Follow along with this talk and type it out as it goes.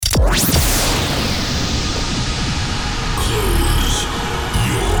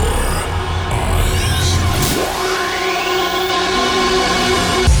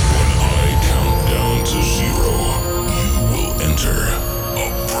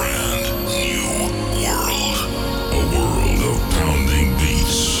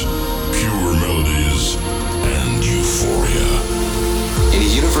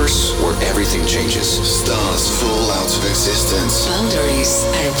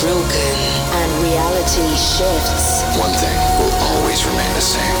broken and reality shifts, one thing will always remain the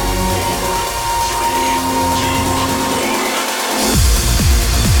same.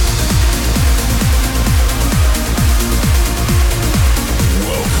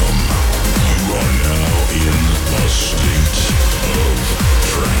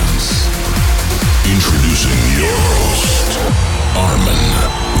 Introducing your host, Armin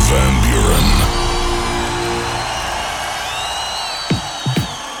van Buuren.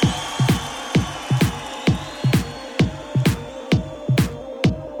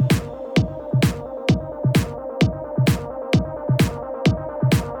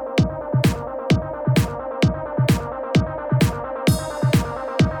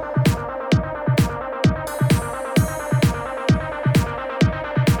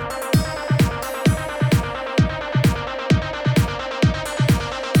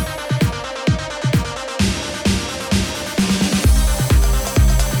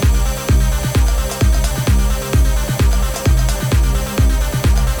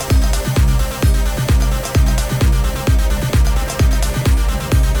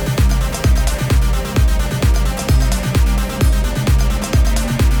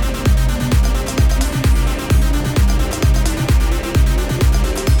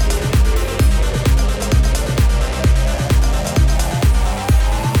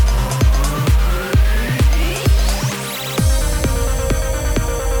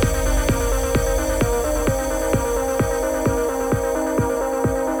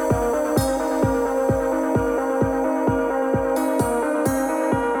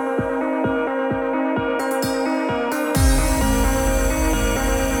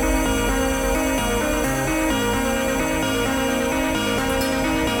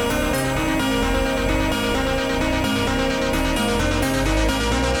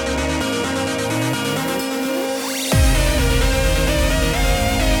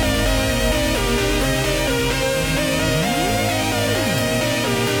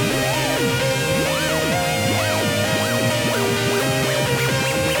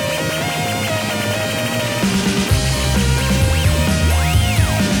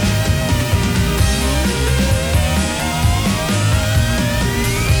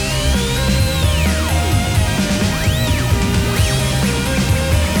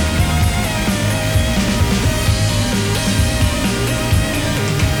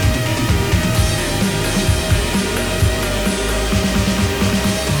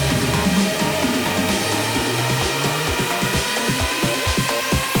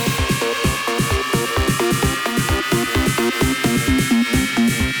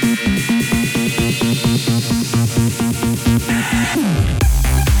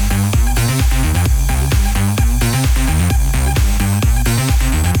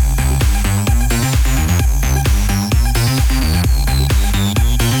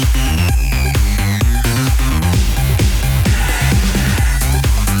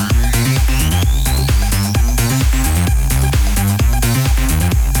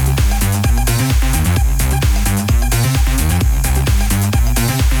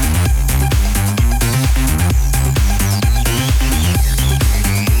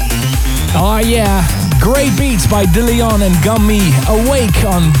 Yeah, great beats by DeLeon and Gummy, Awake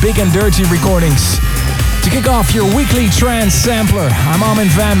on Big and Dirty Recordings. To kick off your weekly trance sampler, I'm Armin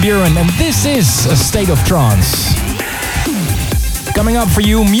van Buuren and this is A State of Trance. Coming up for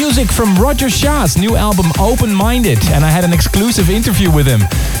you, music from Roger Shah's new album Open Minded, and I had an exclusive interview with him.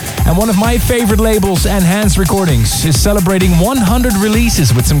 And one of my favorite labels, Enhanced Recordings, is celebrating 100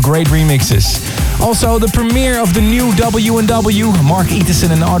 releases with some great remixes. Also, the premiere of the new W&W, Mark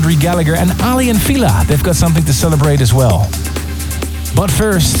Eteson and Audrey Gallagher, and Ali and Fila, they've got something to celebrate as well. But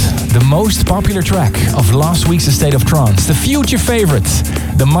first, the most popular track of last week's A State of Trance, the future favorite,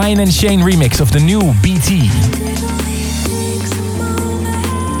 the Mine and Shane remix of the new BT.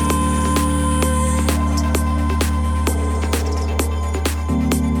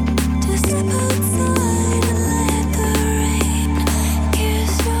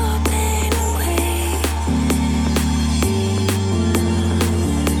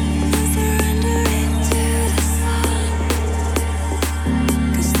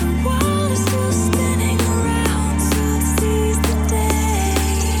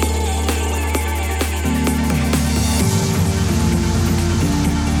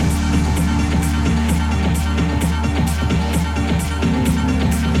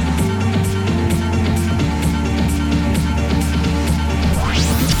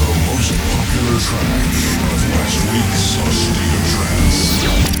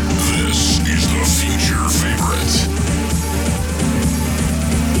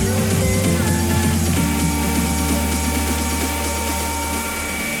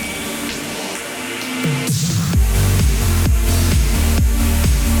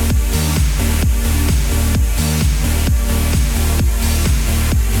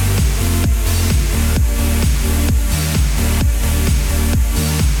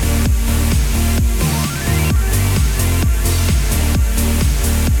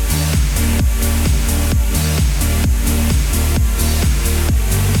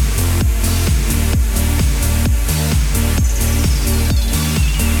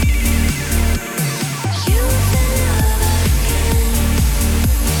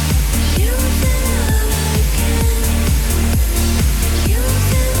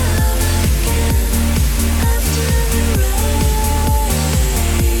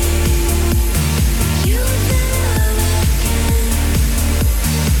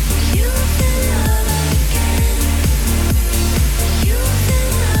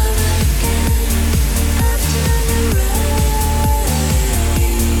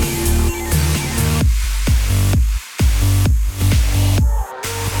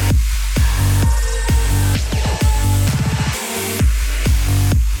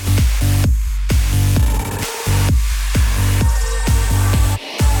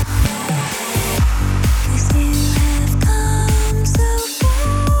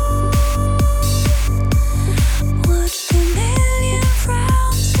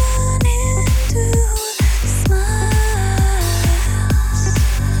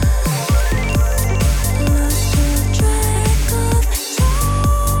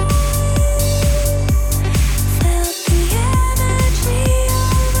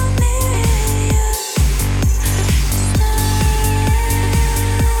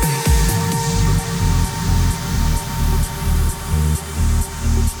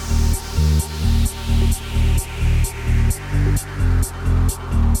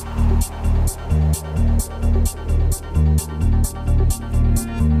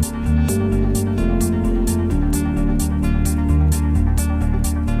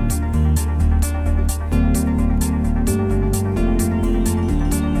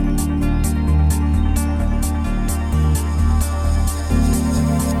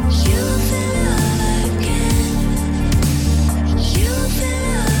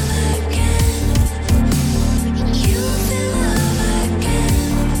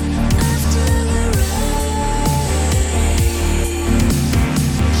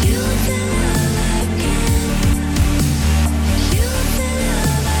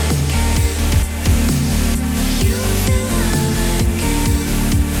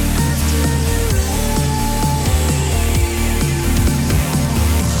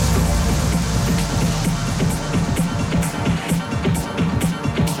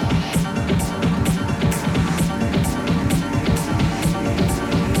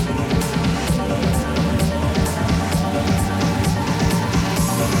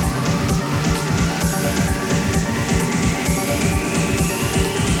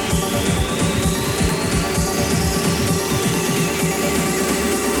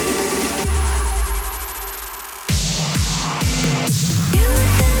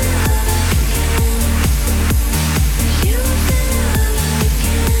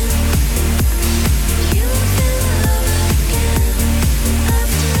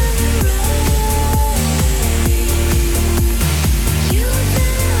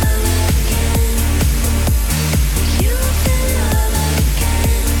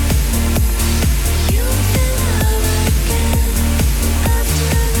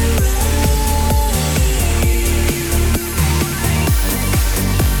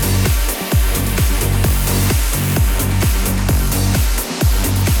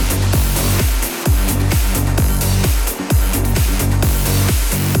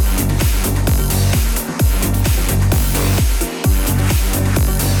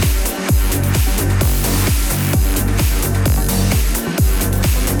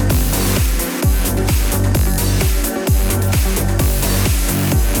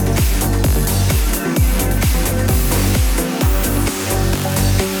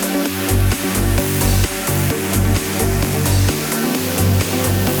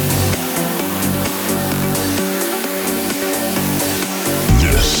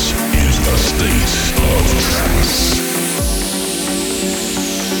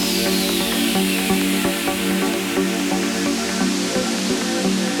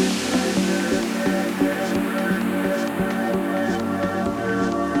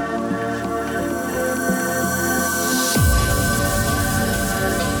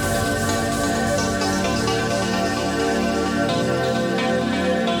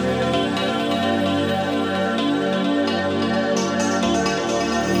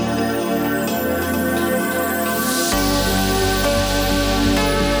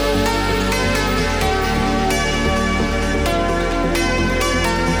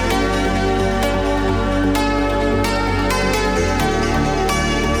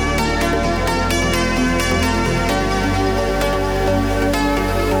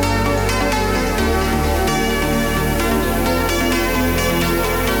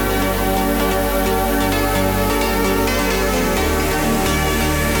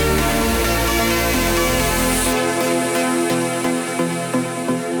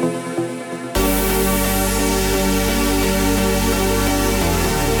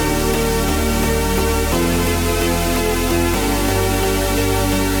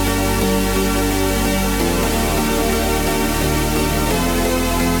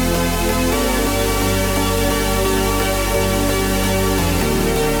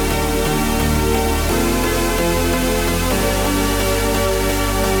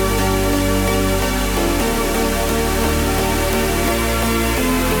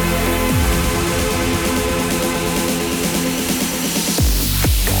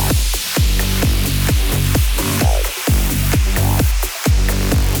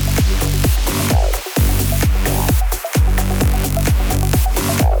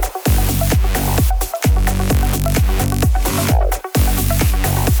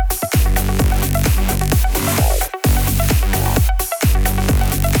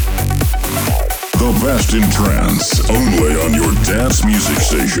 Immersed in trance, only on your dance music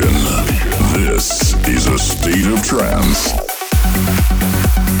station. This is A State of Trance.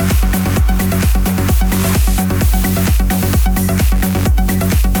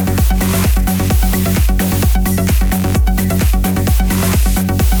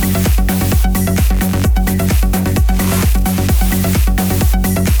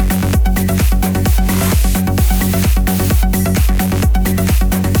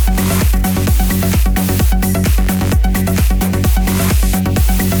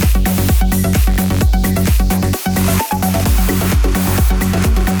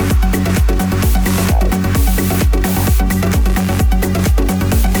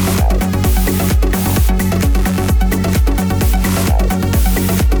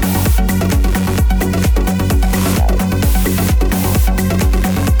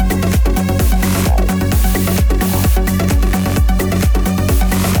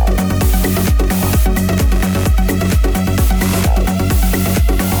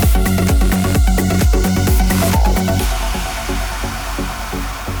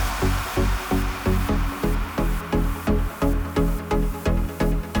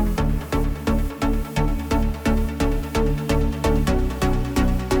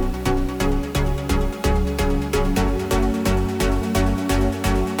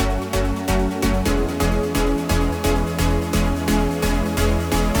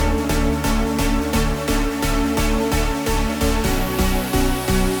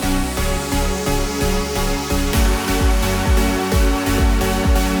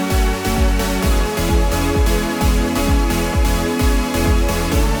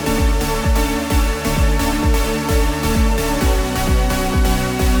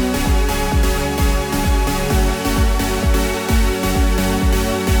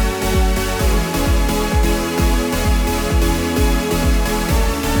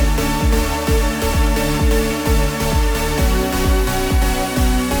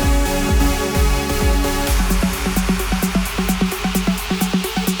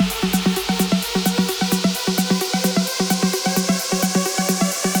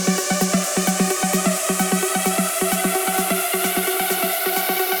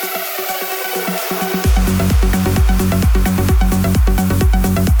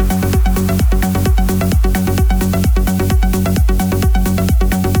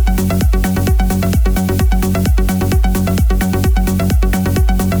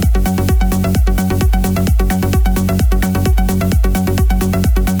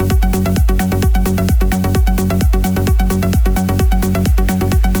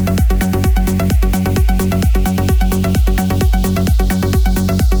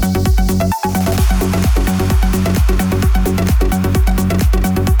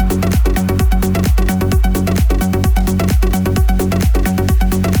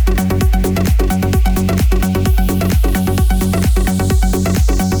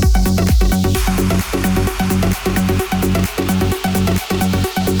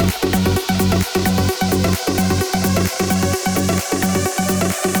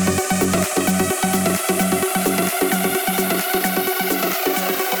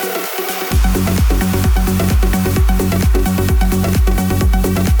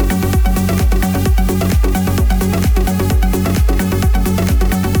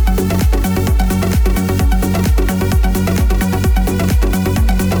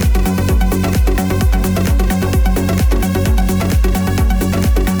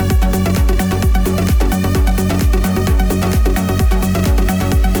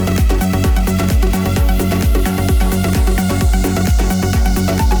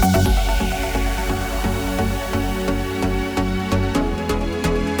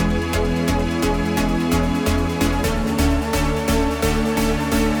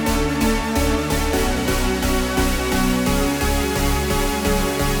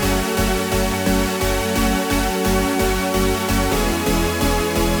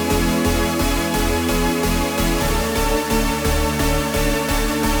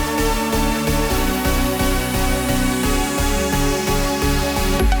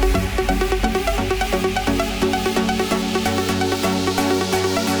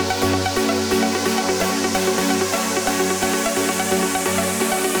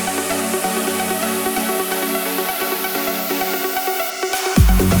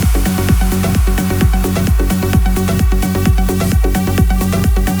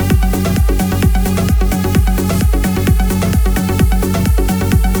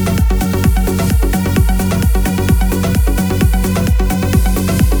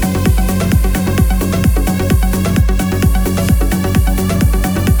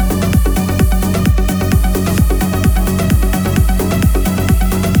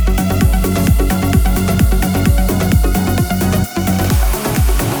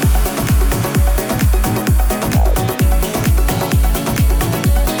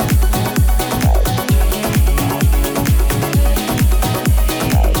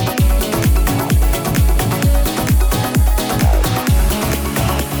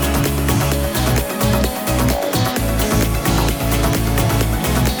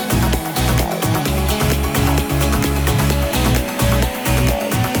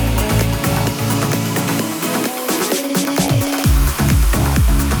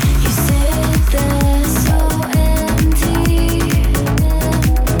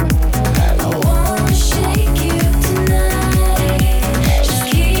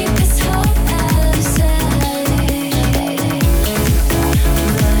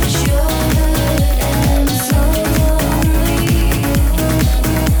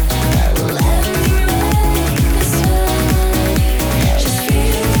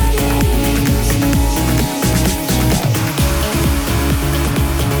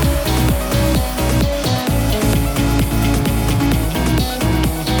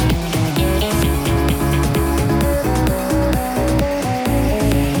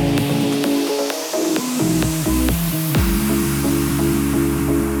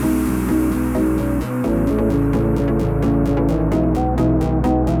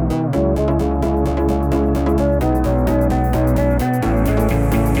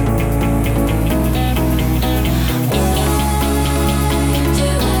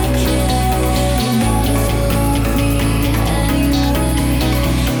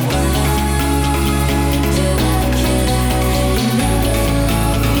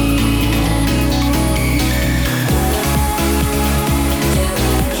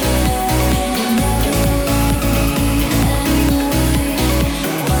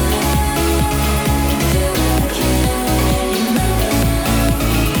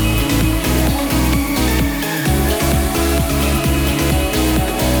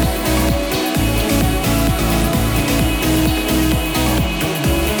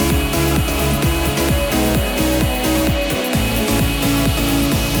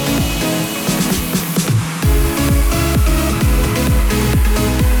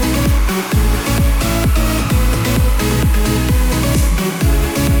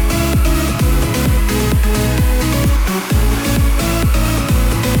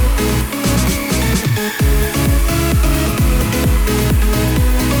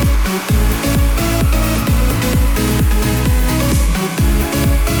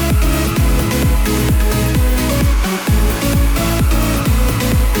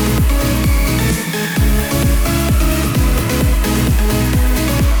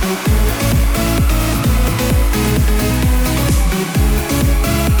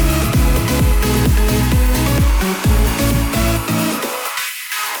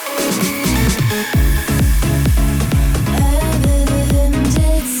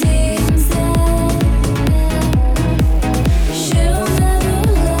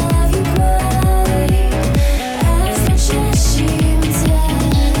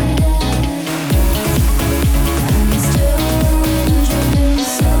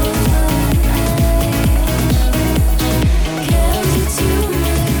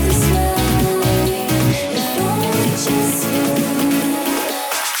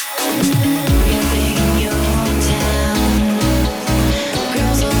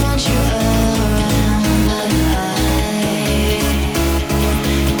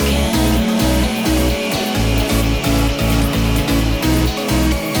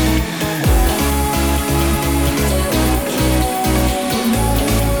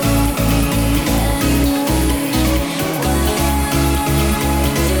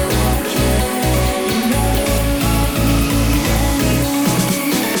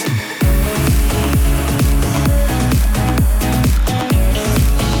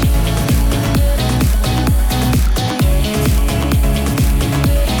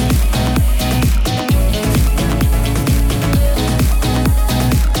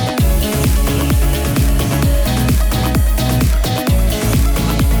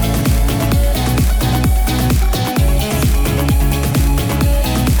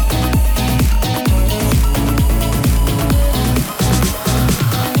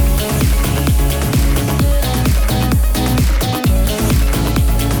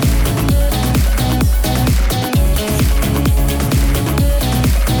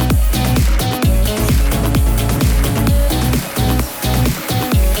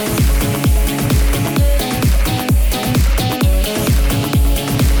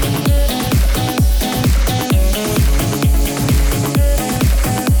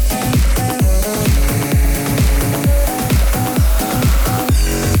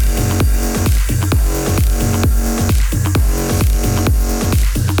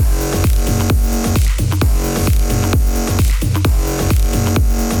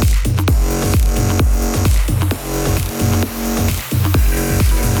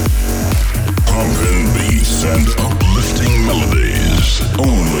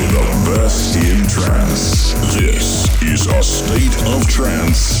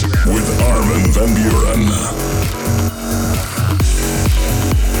 Trance with Armin van Buuren.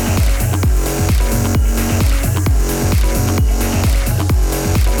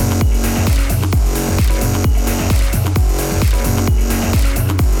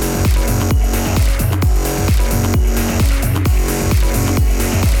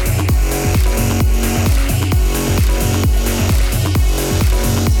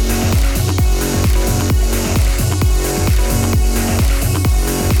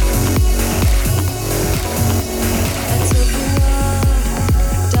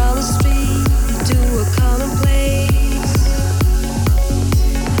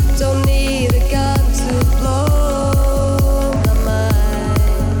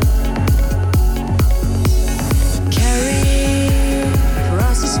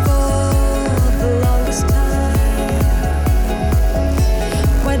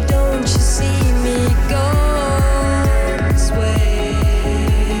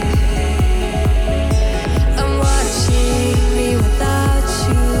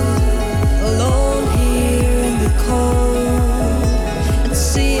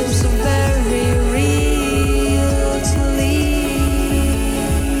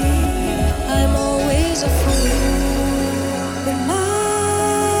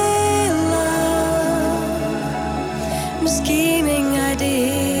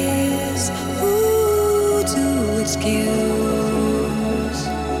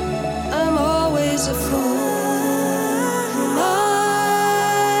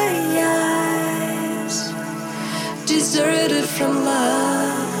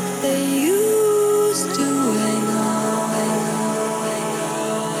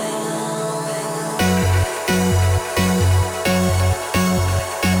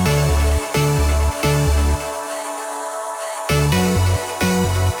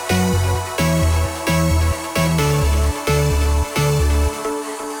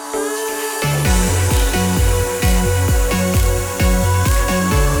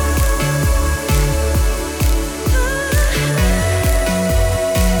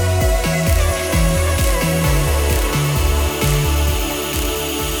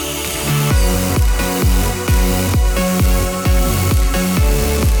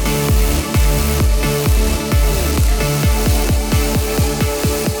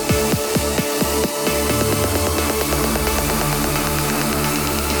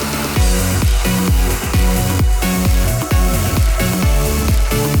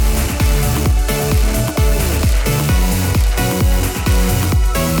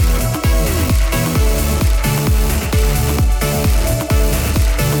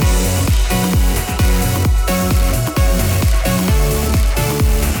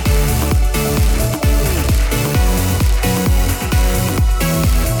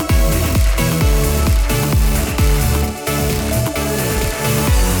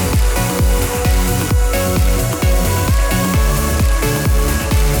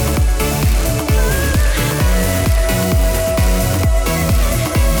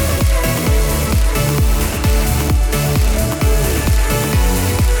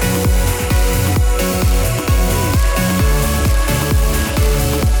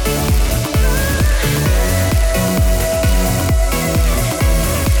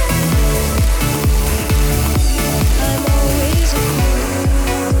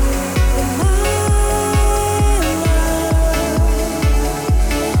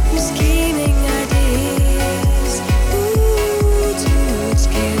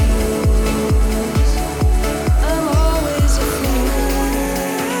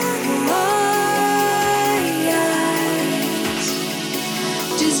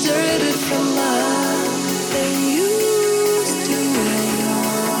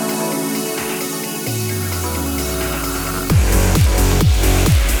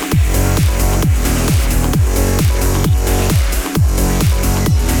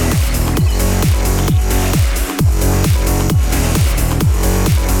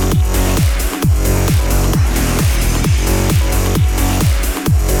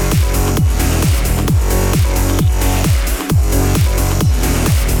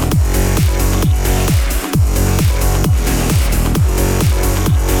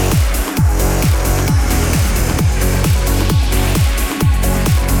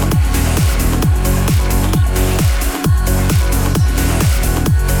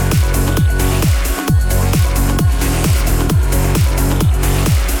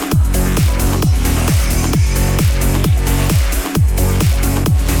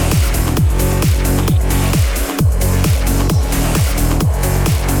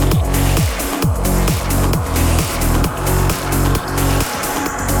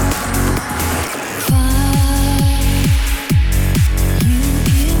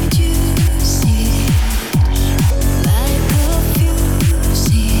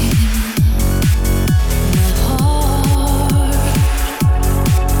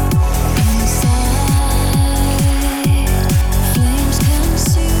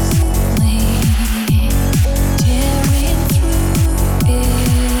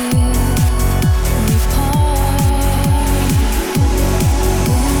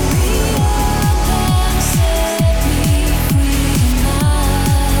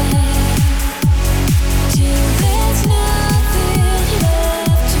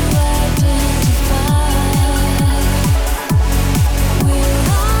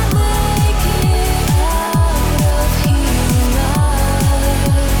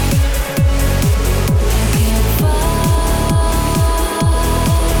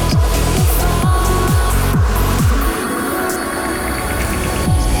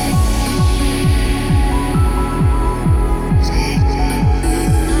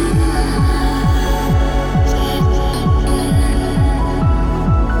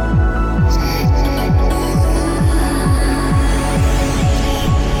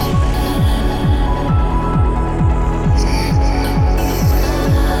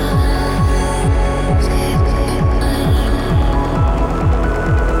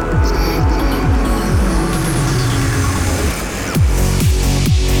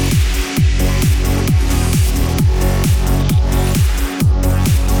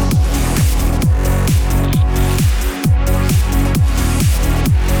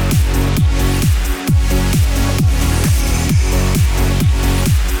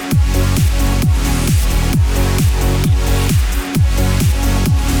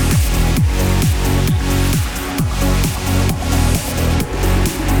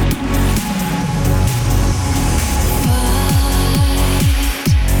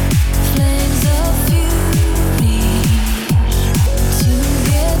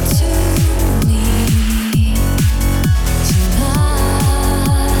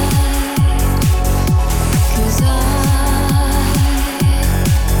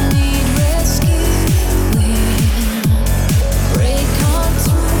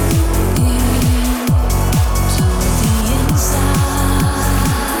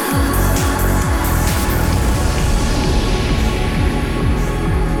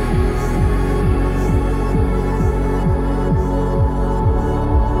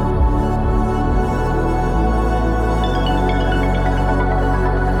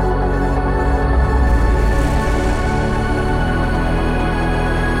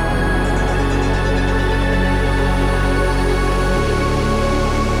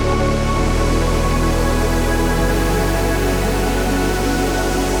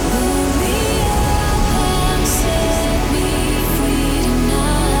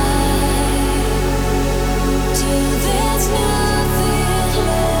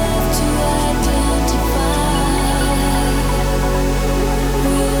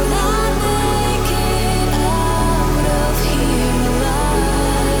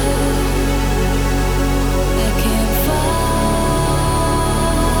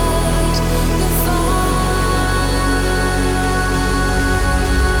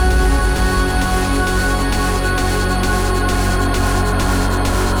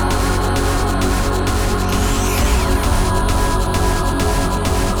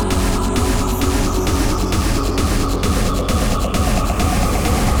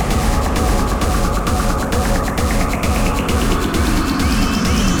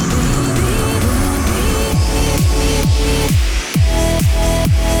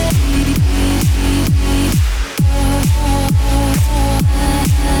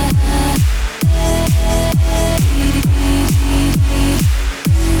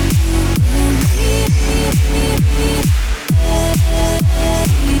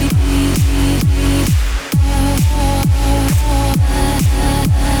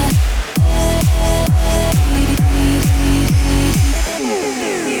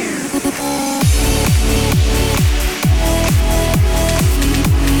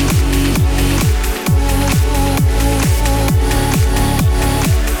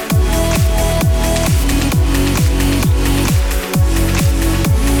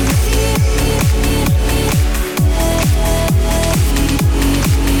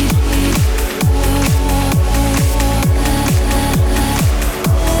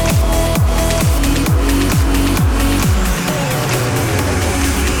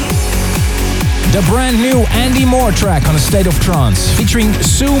 The brand new Andy Moore track on A State of Trance, featuring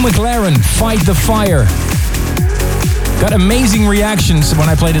Sue McLaren, Fight the Fire. Got amazing reactions when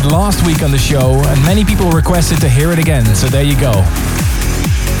I played it last week on the show, and many people requested to hear it again, so there you go.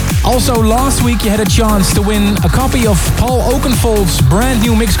 Also, last week you had a chance to win a copy of Paul Oakenfold's brand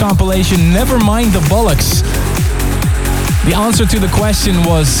new mix compilation, Never Mind the Bollocks. The answer to the question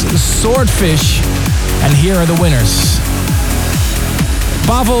was Swordfish, and here are the winners.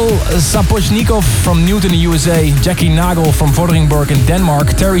 Pavel Sapochnikov from Newton, USA, Jackie Nagel from Vordringborg in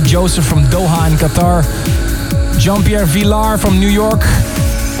Denmark, Terry Joseph from Doha in Qatar, Jean-Pierre Villar from New York,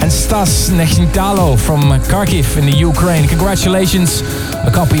 and Stas Nechnitalo from Kharkiv in the Ukraine. Congratulations,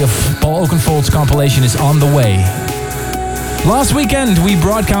 a copy of Paul Oakenfold's compilation is on the way. Last weekend we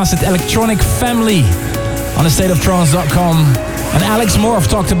broadcasted Electronic Family on thestateoftrance.com, and Alex Morph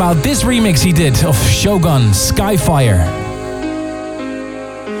talked about this remix he did of Shogun, Skyfire.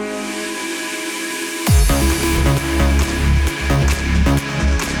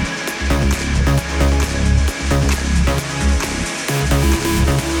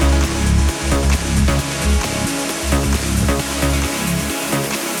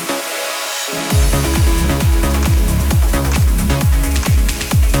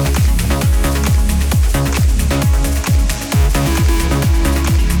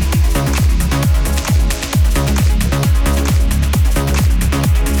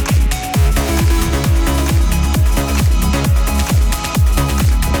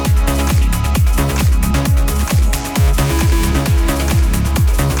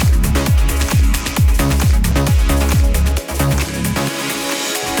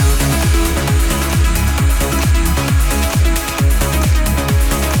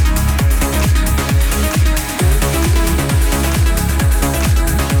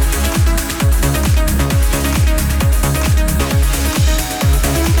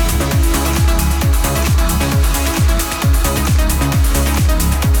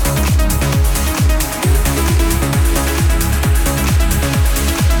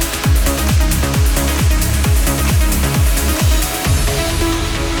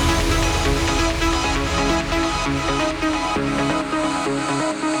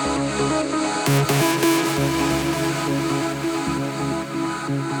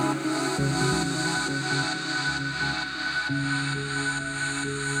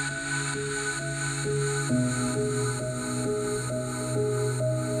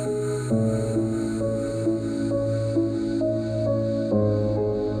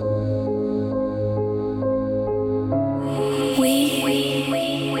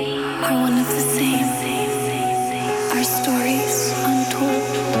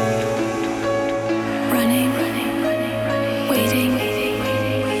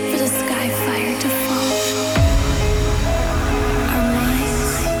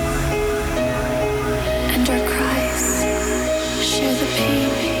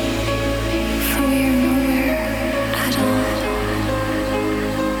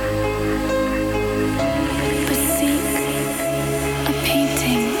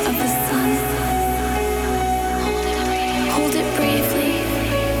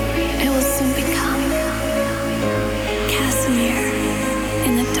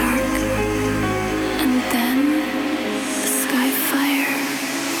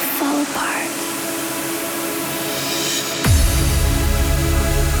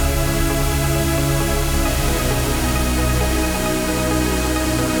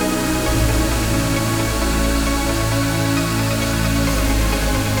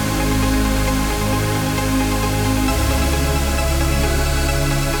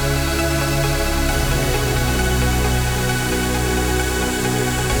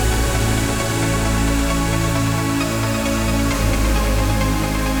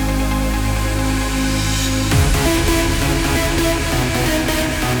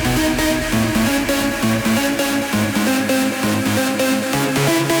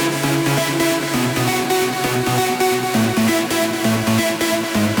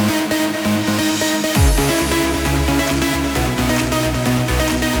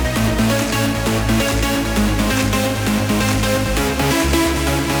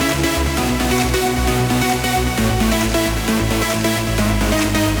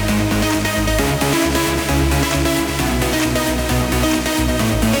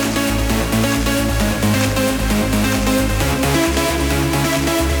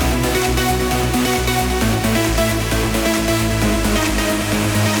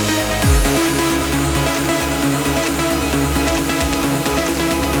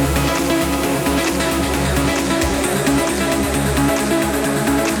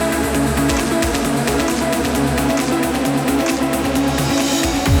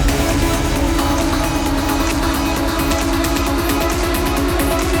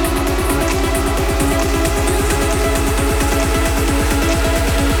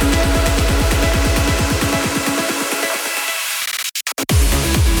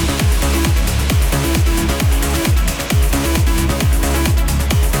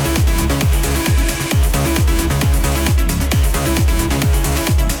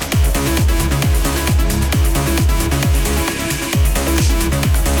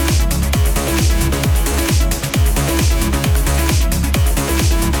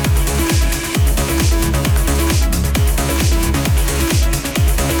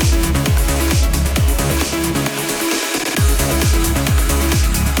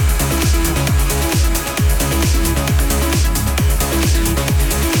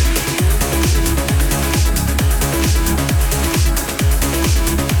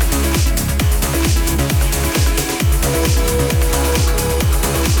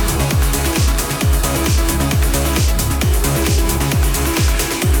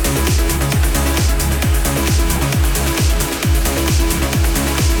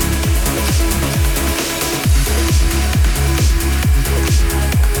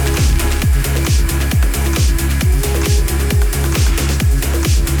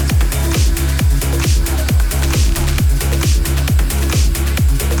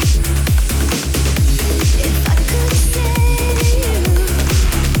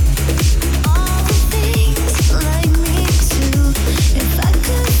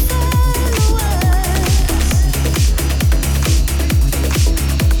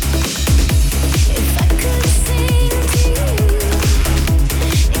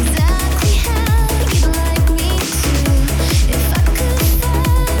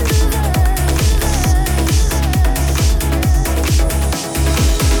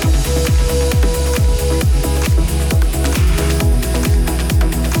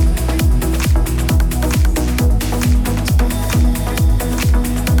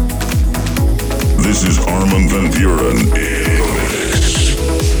 Van Buren in mix.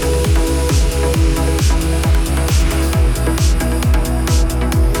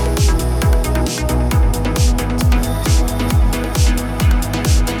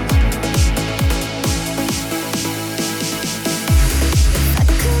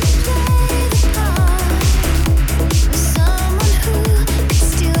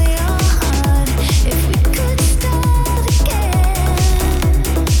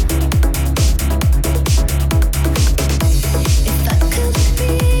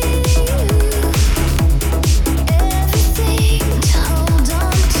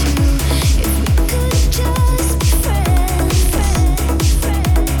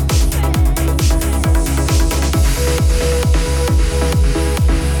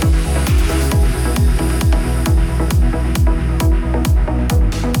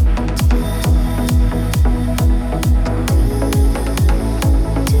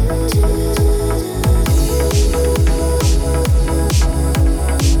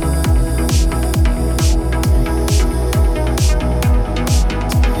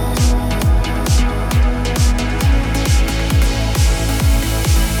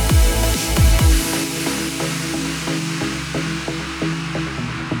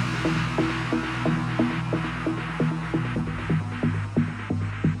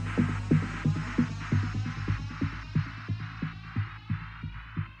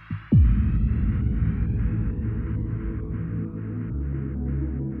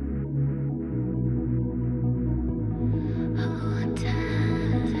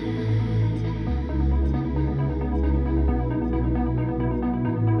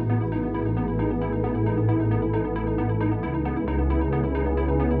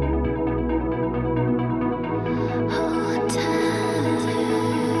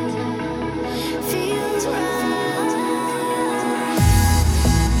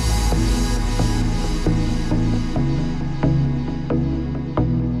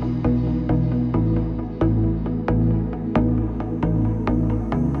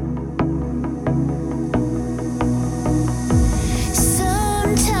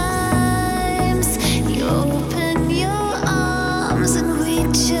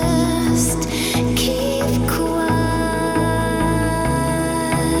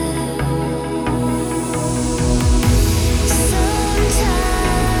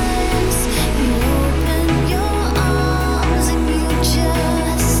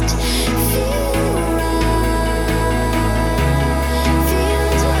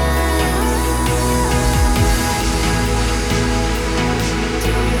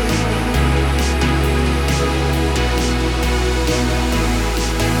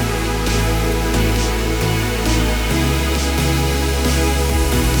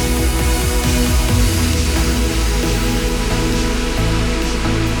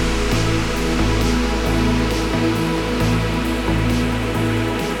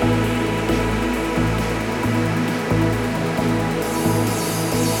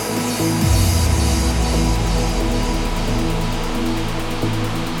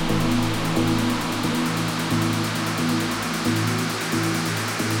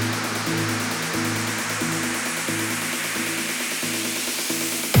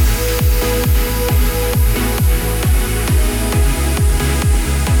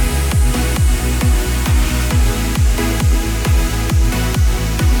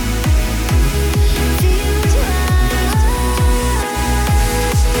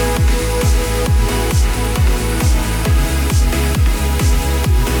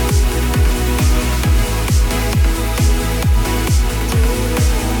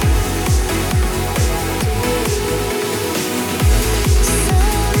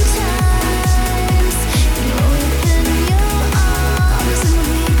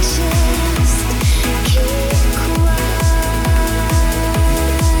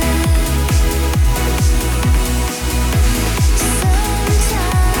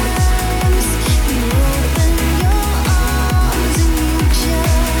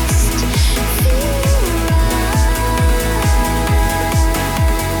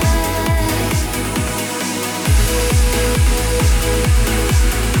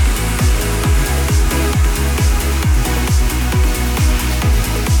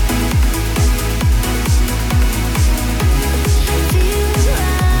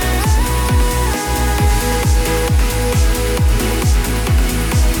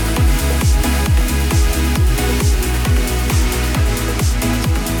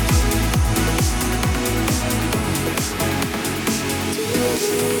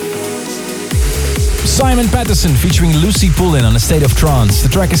 Simon Patterson featuring Lucy Pullin on A State of Trance. The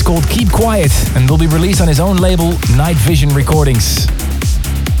track is called Keep Quiet and will be released on his own label Night Vision Recordings.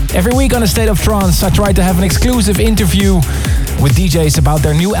 Every week on A State of Trance, I try to have an exclusive interview with DJs about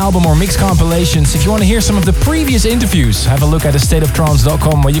their new album or mix compilations. If you want to hear some of the previous interviews, have a look at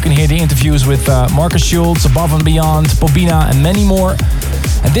astateoftrance.com, where you can hear the interviews with Marcus Schultz, Above and Beyond, Bobina, and many more.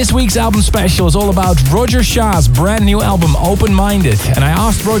 And this week's album special is all about Roger Shah's brand new album, Open Minded. And I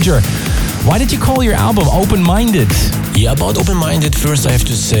asked Roger, why did you call your album Open Minded? Yeah, about Open Minded, first I have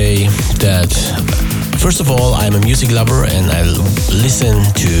to say that, first of all, I'm a music lover and I listen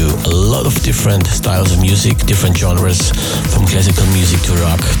to a lot of different styles of music, different genres, from classical music to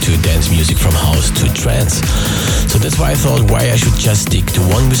rock to dance music, from house to trance. So that's why I thought why I should just stick to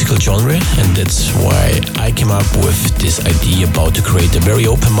one musical genre, and that's why I came up with this idea about to create a very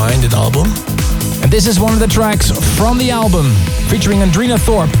open-minded album. And this is one of the tracks from the album, featuring Andrina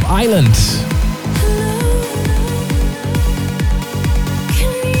Thorpe, Island.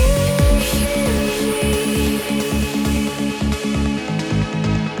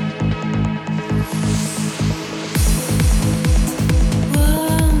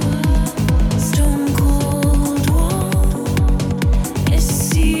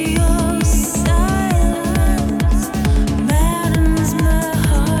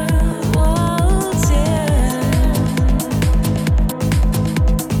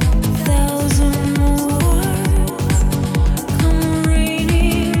 Thousands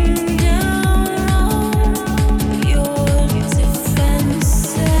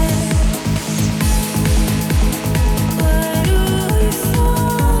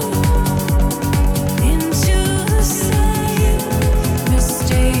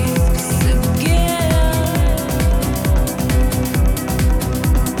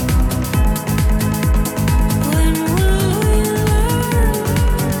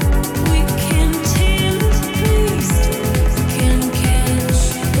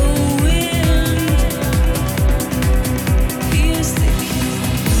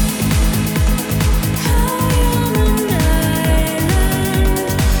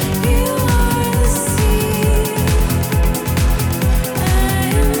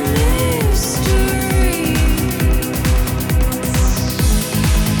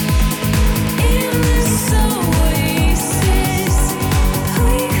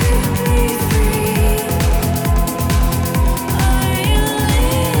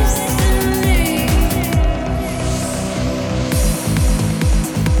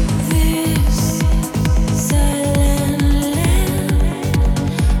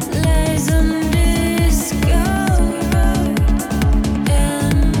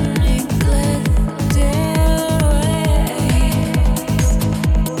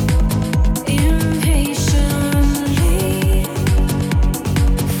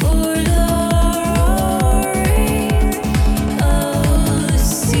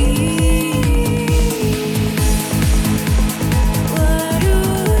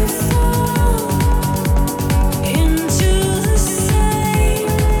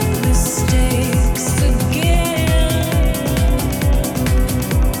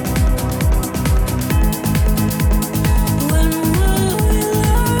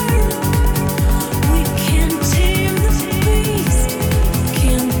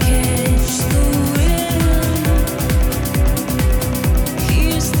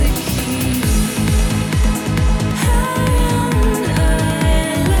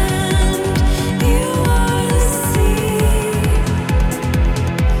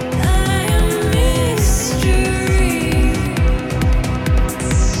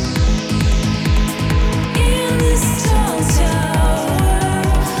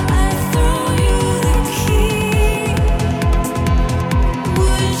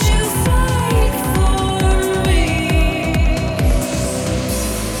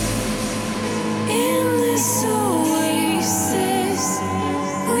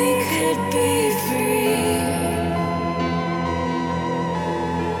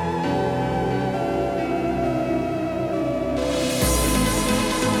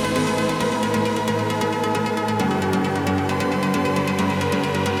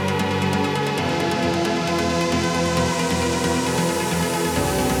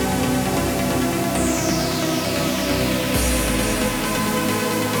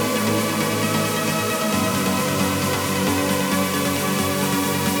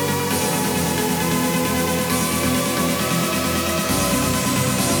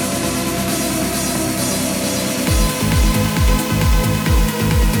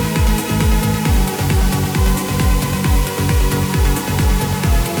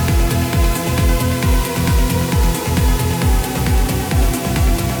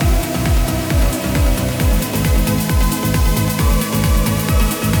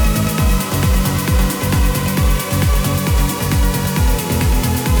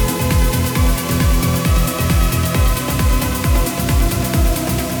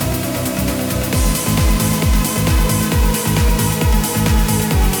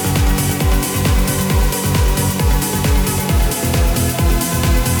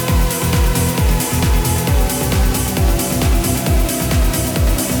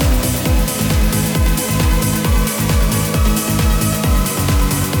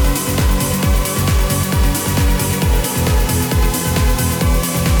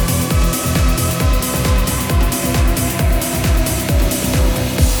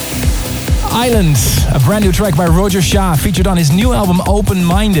Island, a brand new track by Roger Shah, featured on his new album Open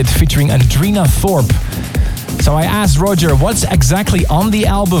Minded, featuring Andrina Thorpe. So I asked Roger, what's exactly on the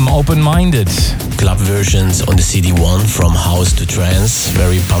album Open Minded? Club versions on the CD1, from house to trance,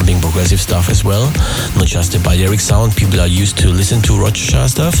 very pumping progressive stuff as well. Not just the balearic sound, people are used to listen to Roger Shah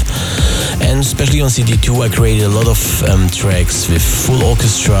stuff. And especially on CD2 I created a lot of tracks with full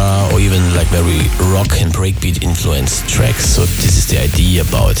orchestra or even like very rock and breakbeat influenced tracks. So this is the idea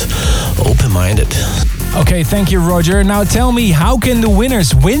about Open Minded. Okay, thank you, Roger. Now tell me, how can the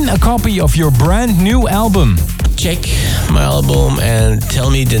winners win a copy of your brand new album? Check my album and tell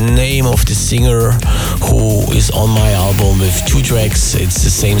me the name of the singer who is on my album with 2 tracks. It's the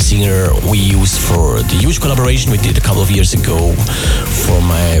same singer we used for the huge collaboration we did a couple of years ago for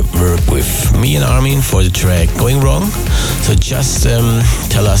my work with me and Armin for the track Going Wrong. So just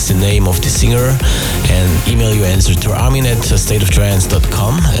tell us the name of the singer and email your answer to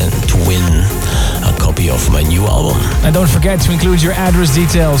armin@stateoftrance.com and to win a copy of my new album. And don't forget to include your address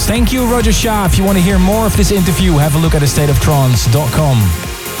details. Thank you, Roger Shah. If you want to hear more of this interview, have a look at stateoftrance.com.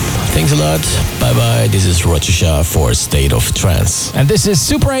 Thanks a lot. Bye bye. This is Roger Shah for State of Trance. And this is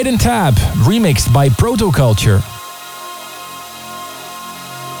Super 8 and Tab, remixed by Protoculture.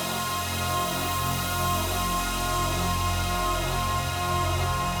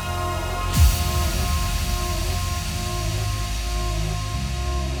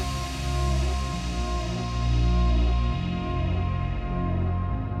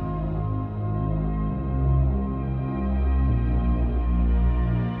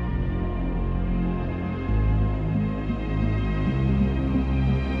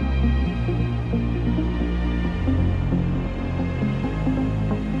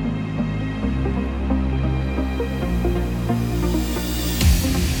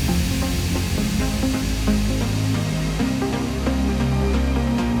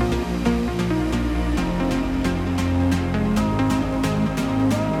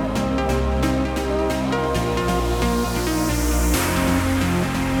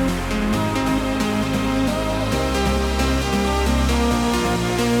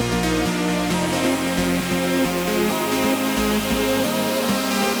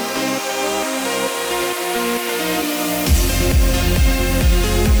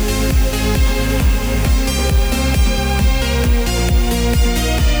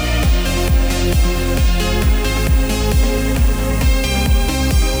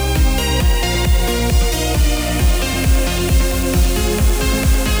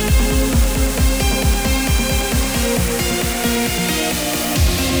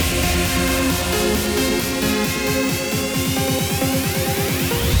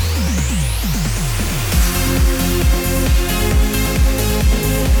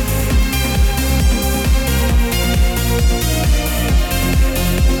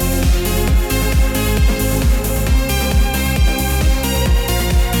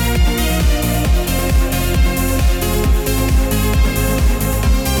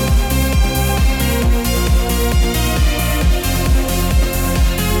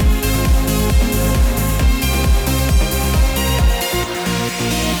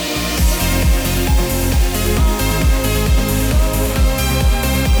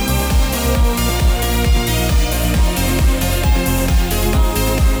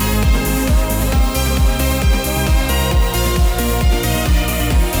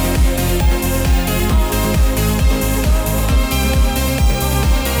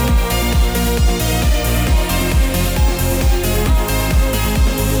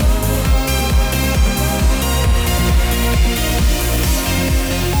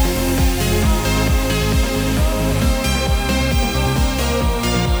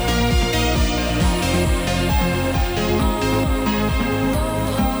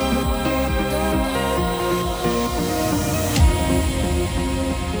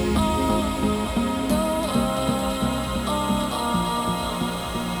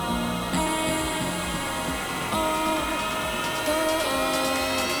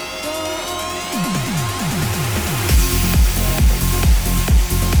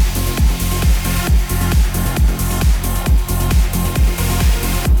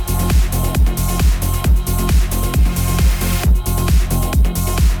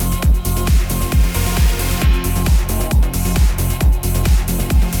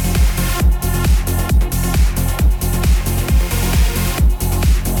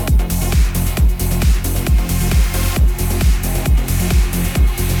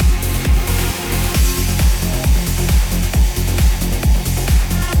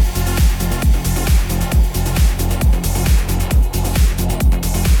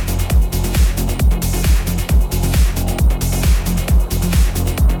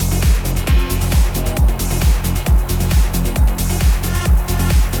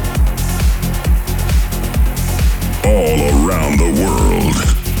 the world.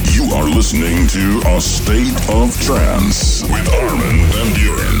 You are listening to A State of Trance with Armin van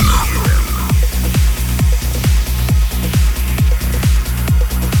Buuren.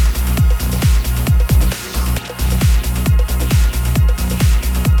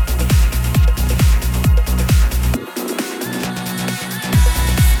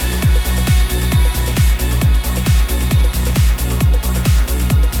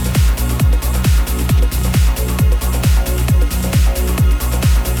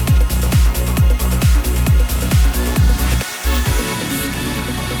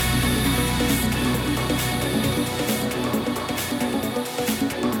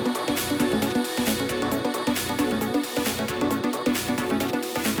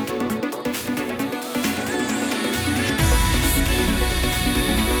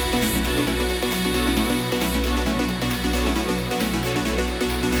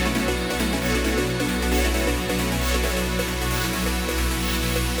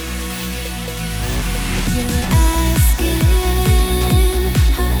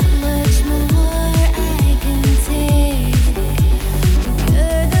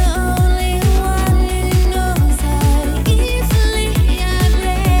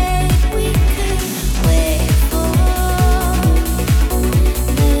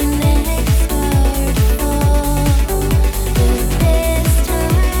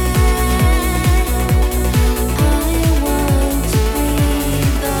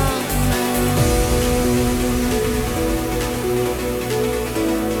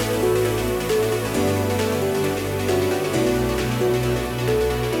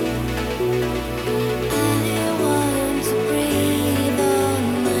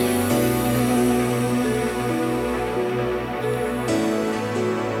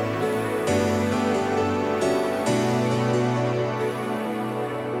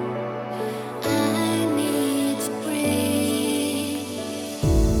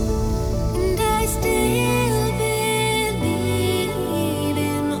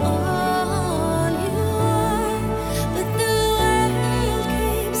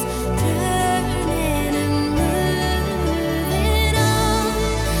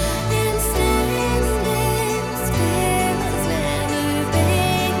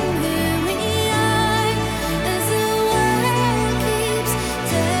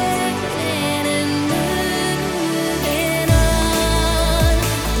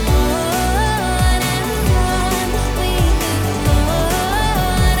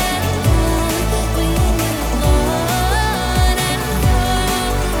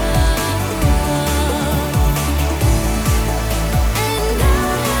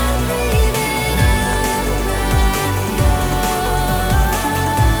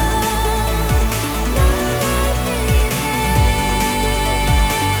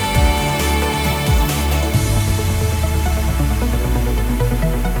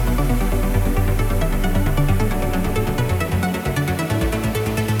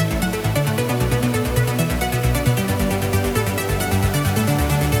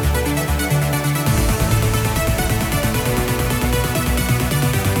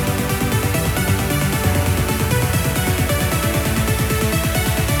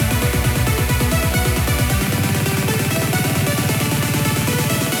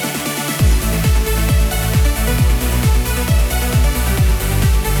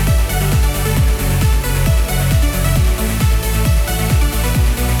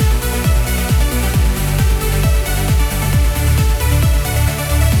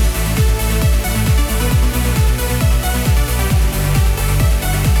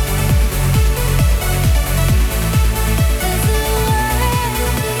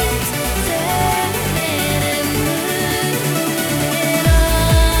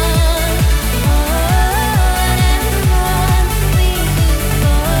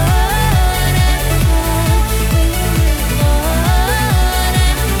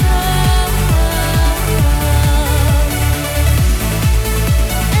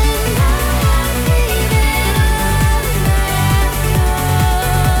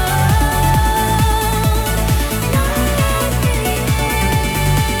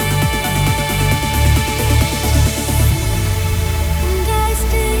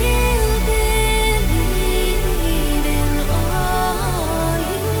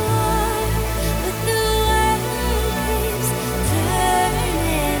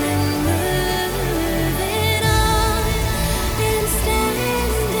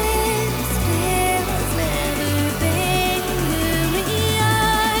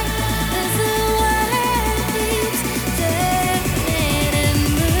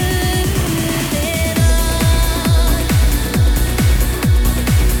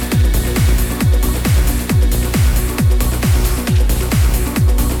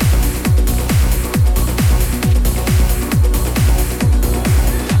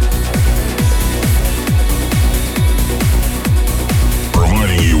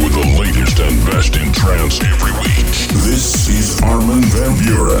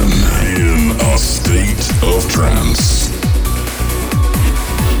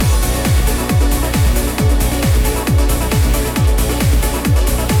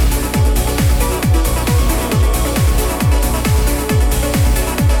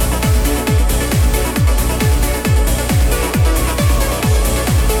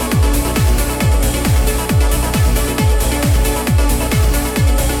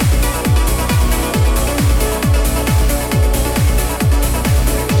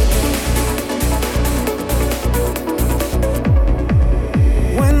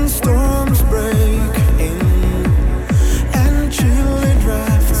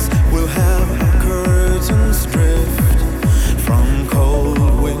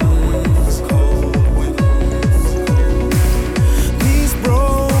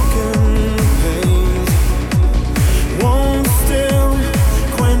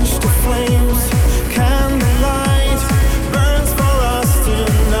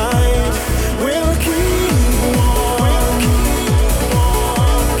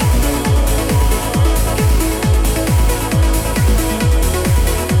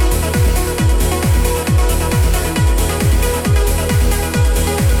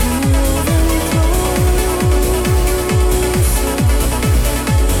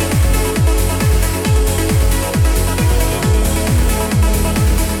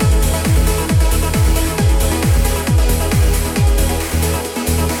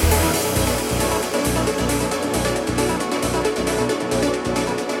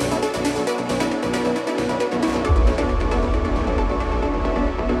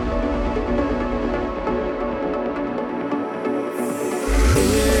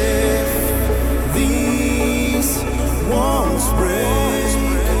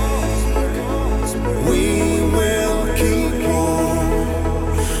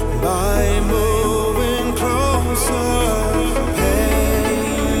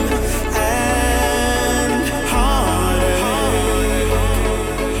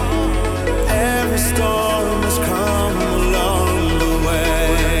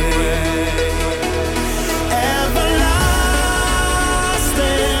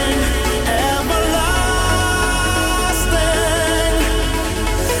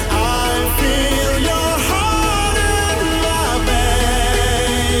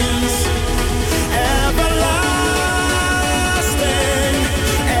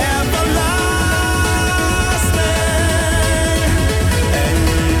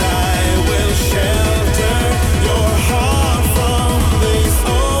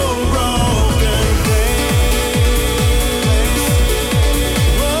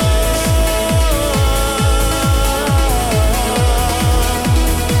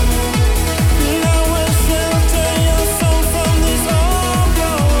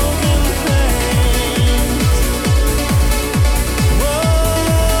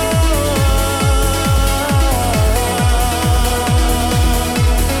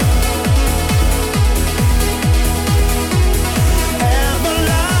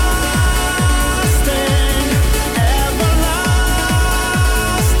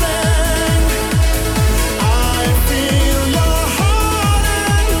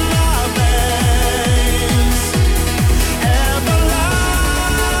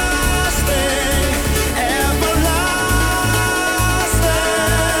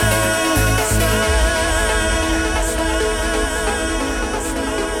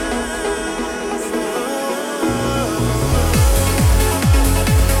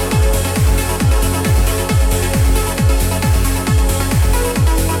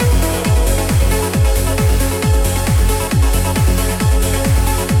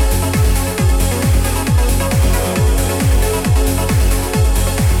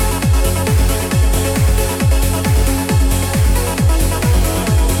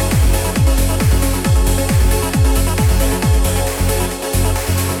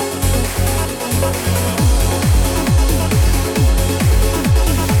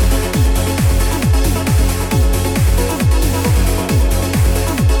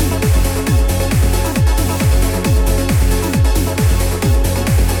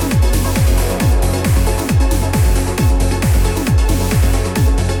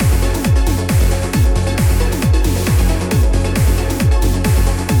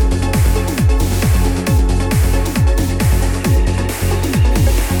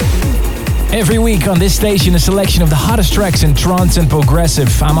 Every week on this station, a selection of the hottest tracks in trance and progressive.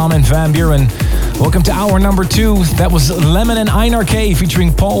 I'm Armin van Buuren. Welcome to hour number 2. That was Lemon and Einar K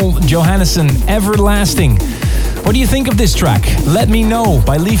featuring Paul Johannesson, Everlasting. What do you think of this track? Let me know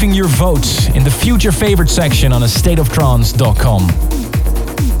by leaving your votes in the future favorite section on astateoftrance.com.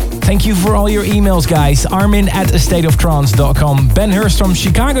 Thank you for all your emails, guys. Armin@astateoftrance.com. Ben Hurst from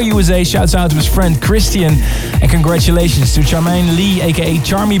Chicago, USA shouts out to his friend Christian. And congratulations to Charmaine Lee, aka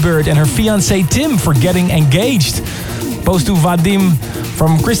Charmy Bird, and her fiancé Tim for getting engaged. Post to Vadim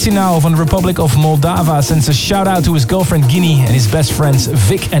from Chisinau from the Republic of Moldova sends a shout out to his girlfriend Guinea and his best friends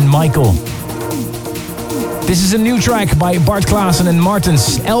Vic and Michael. This is a new track by Bart Klaassen and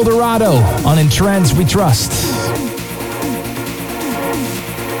Martens, El Dorado on In Trance We Trust.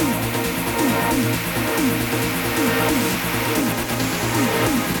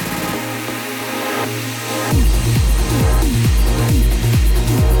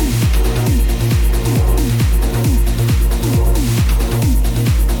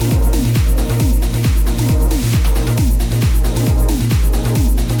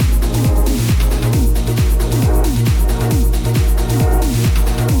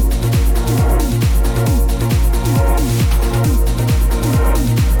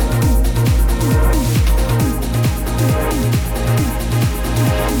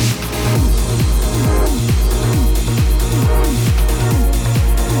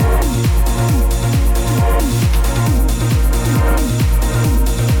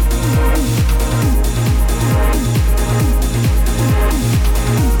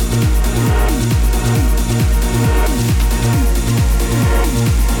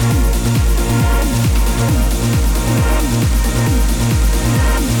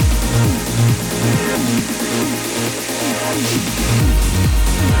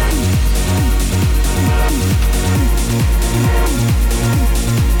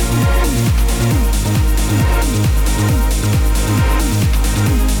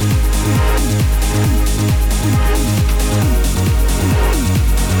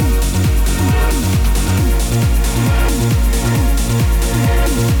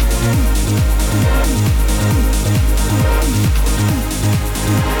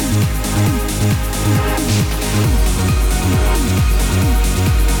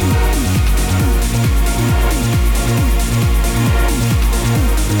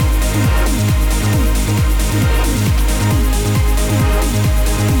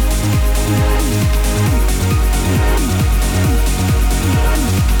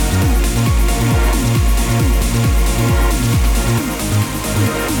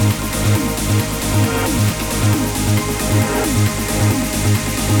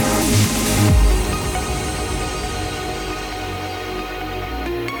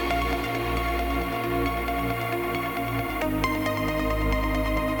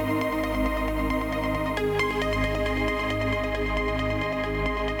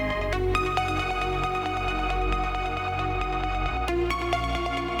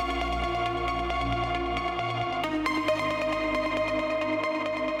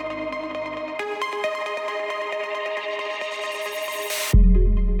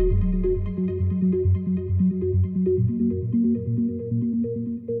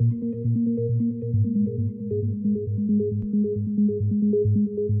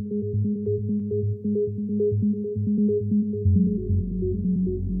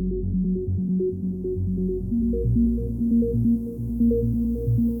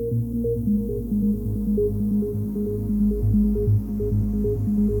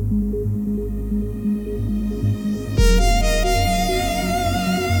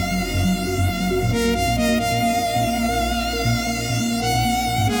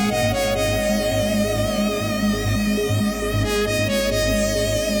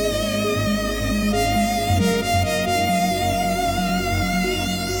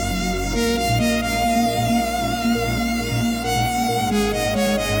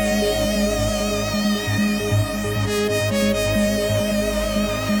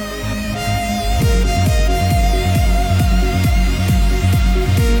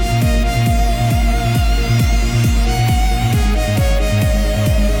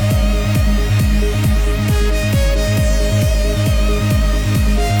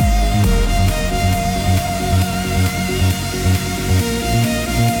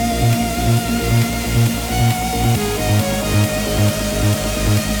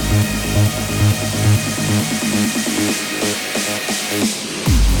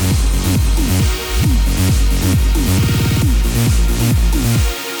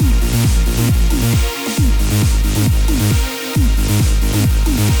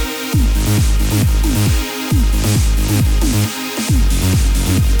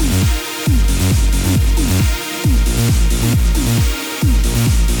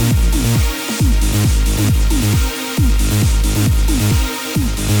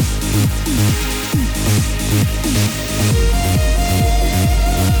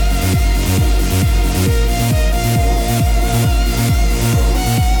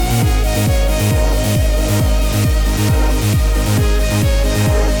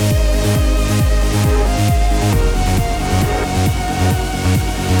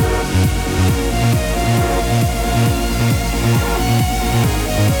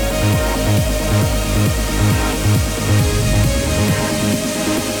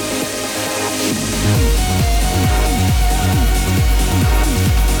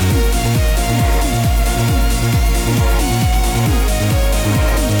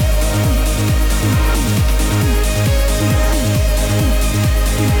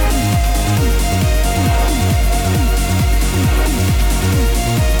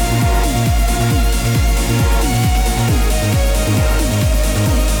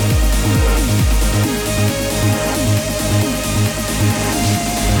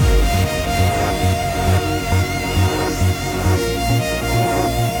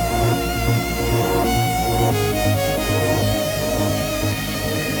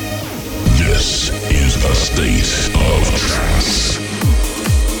 a state of trance.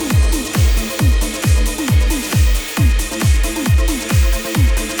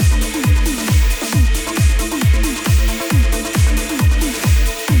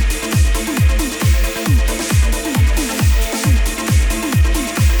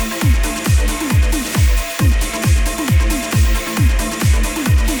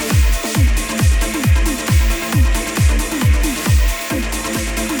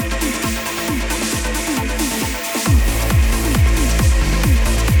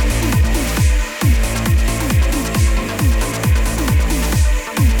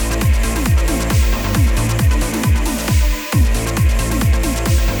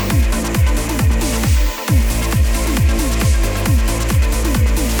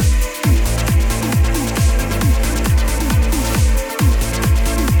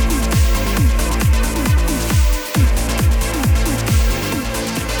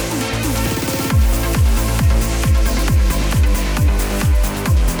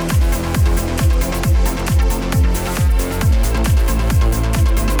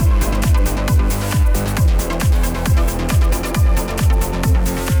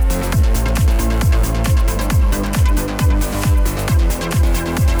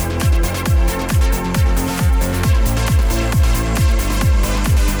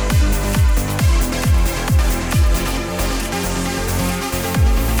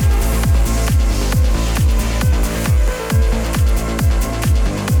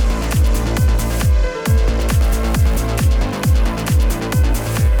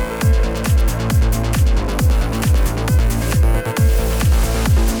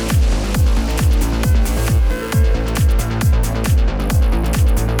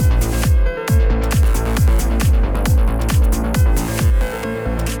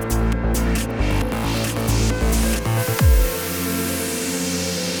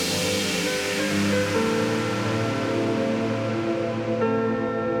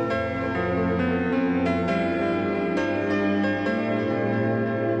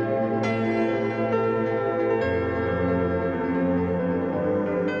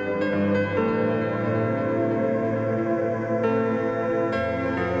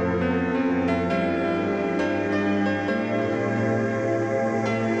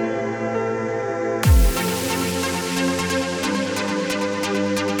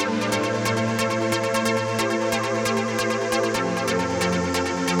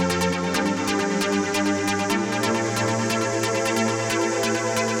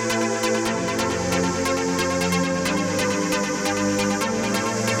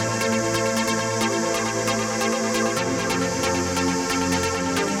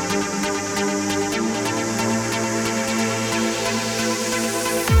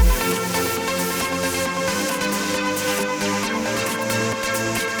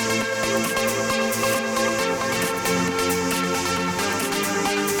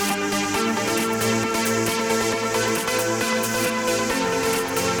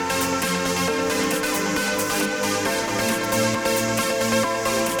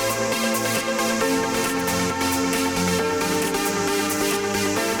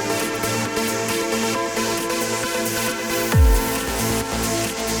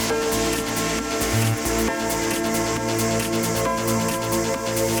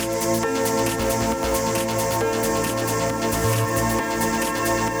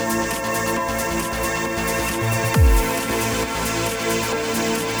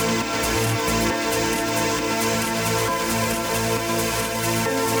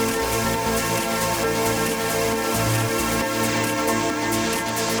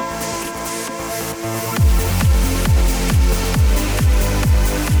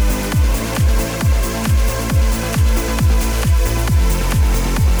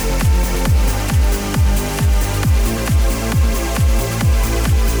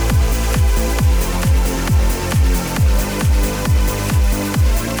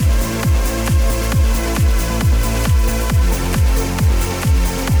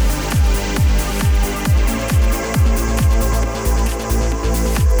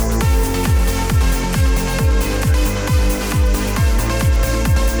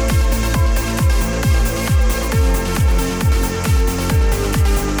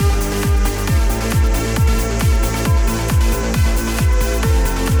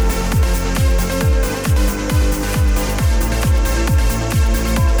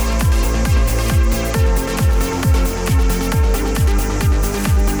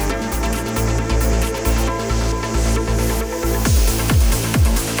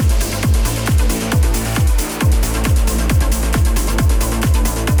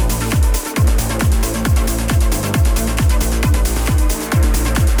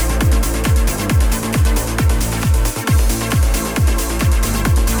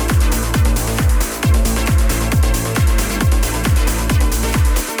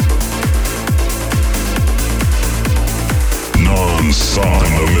 Stomp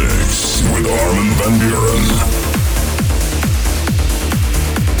in the Mix with Armin van Buuren.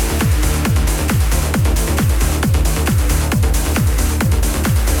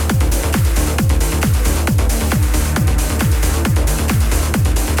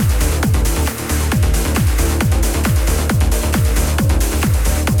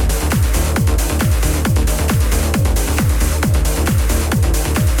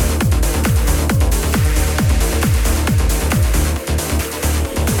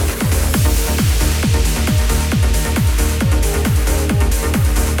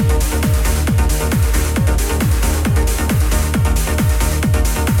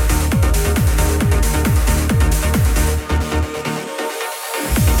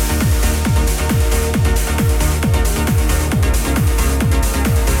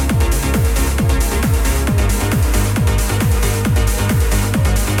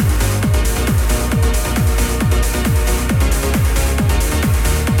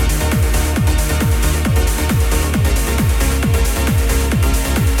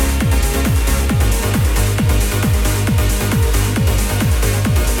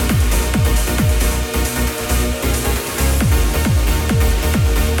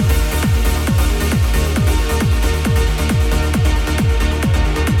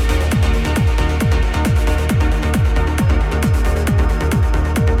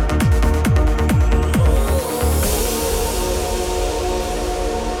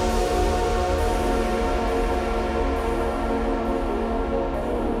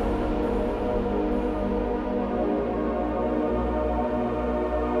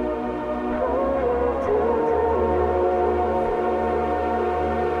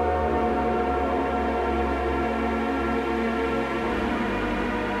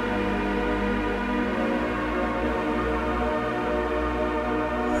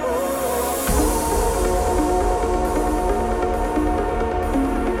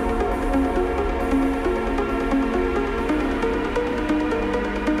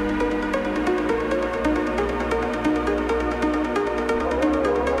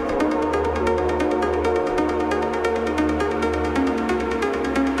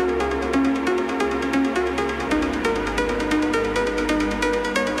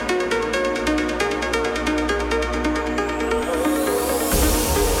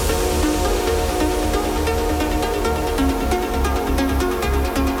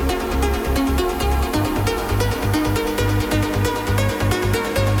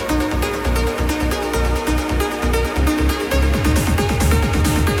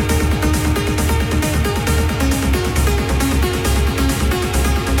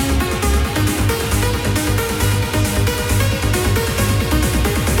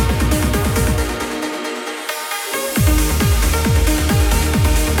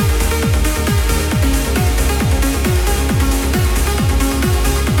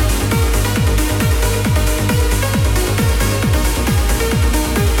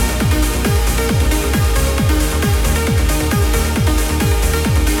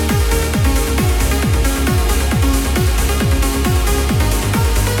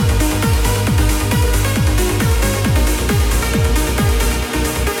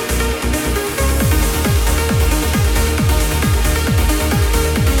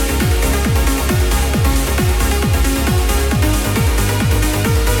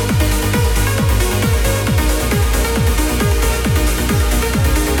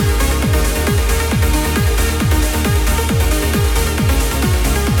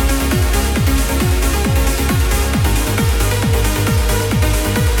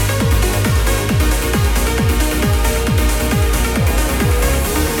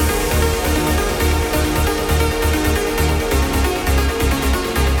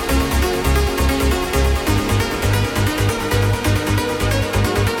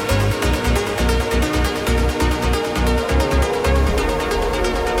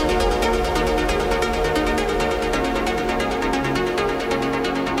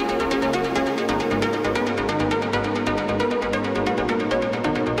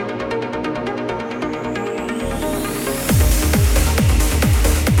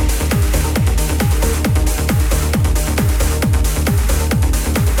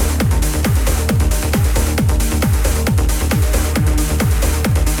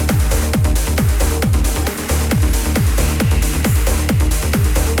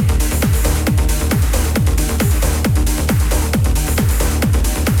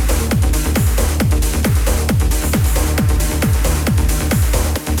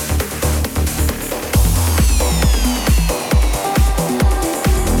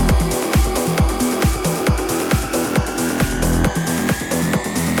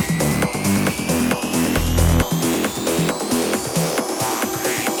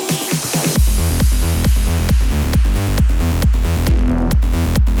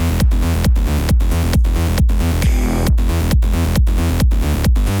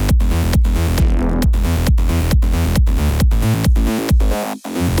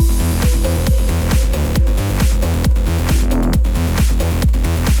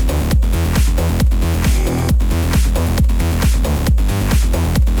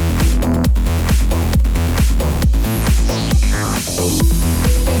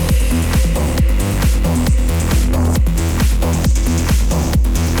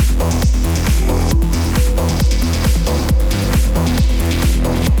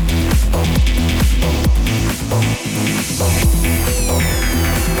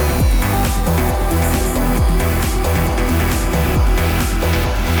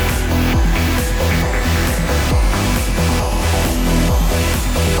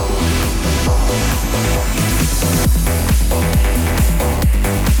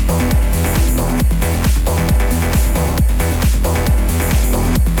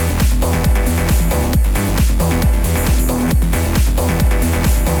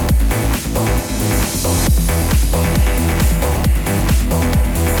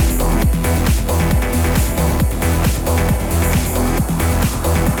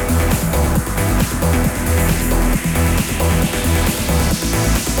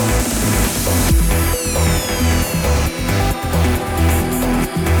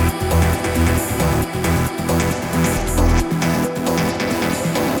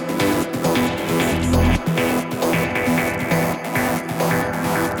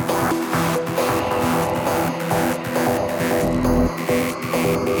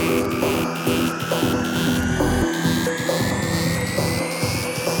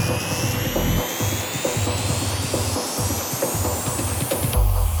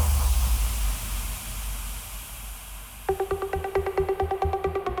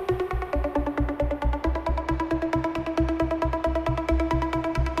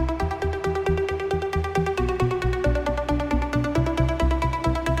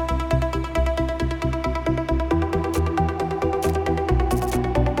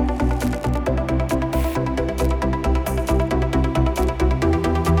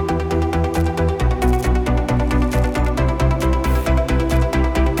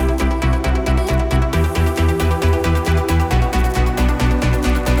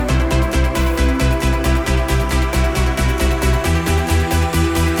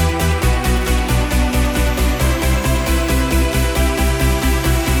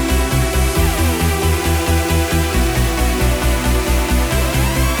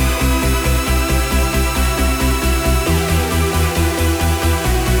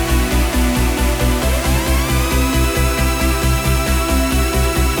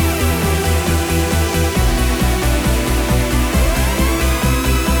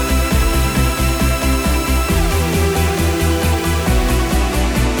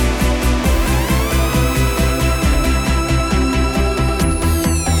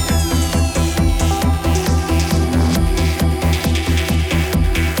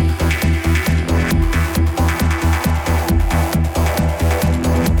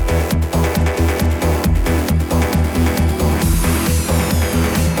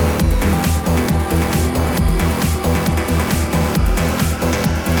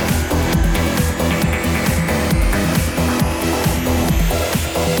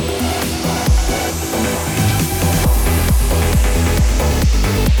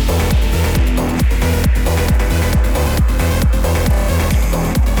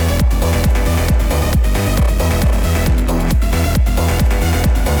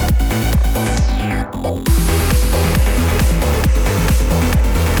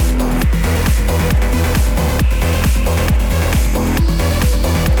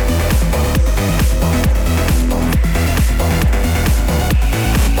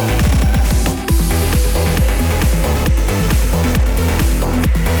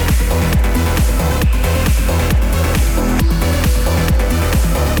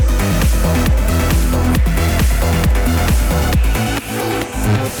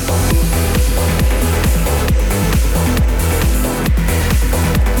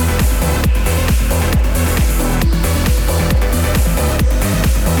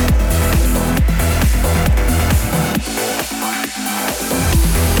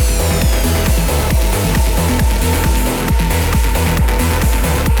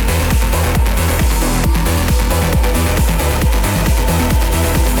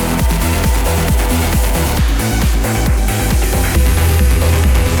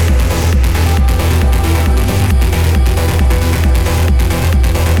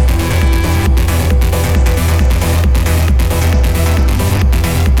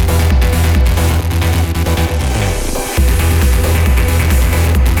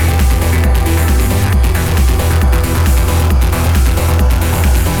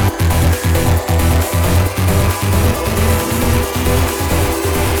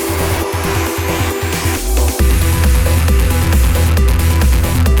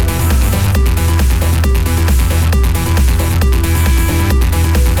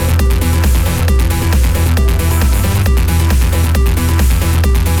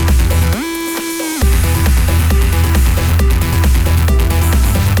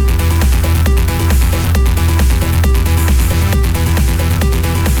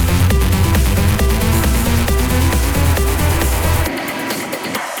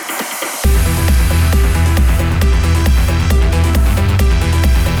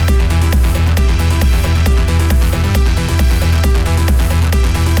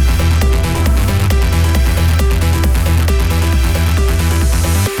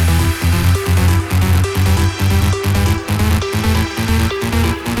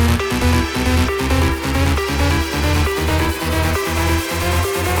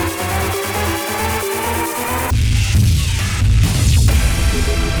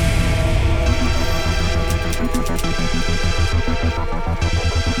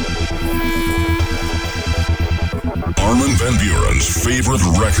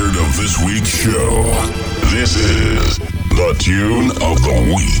 record of this week's show. This is the Tune of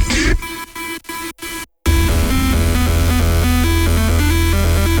the Week.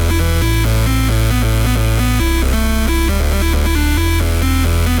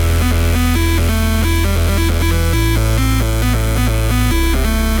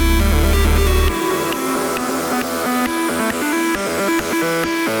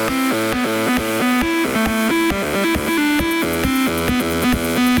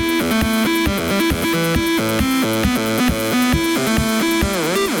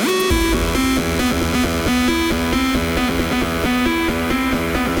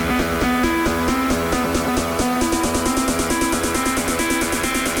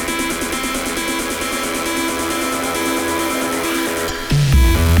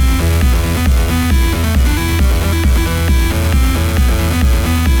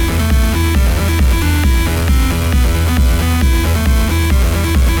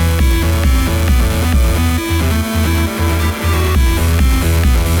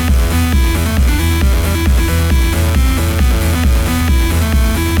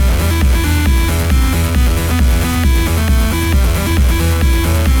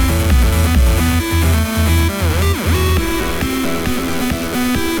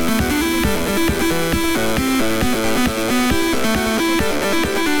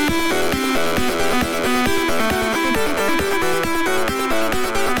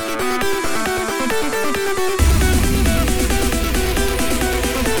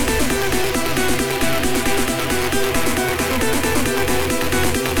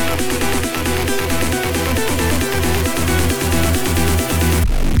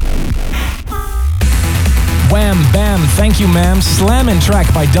 Thank you, ma'am. Slammin'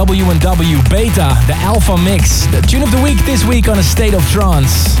 track by W&W Beta, the Alpha Mix. The tune of the week this week on A State of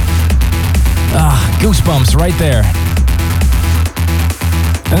Trance. Goosebumps right there.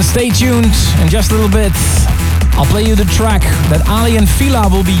 And stay tuned, in just a little bit, I'll play you the track that Ali and Fila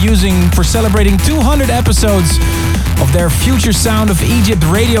will be using for celebrating 200 episodes of their Future Sound of Egypt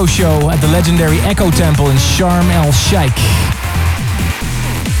radio show at the legendary Echo Temple in Sharm el Sheikh.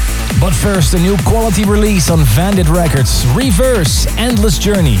 But first, a new quality release on Vandit Records, Reverse, Endless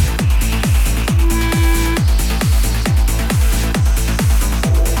Journey.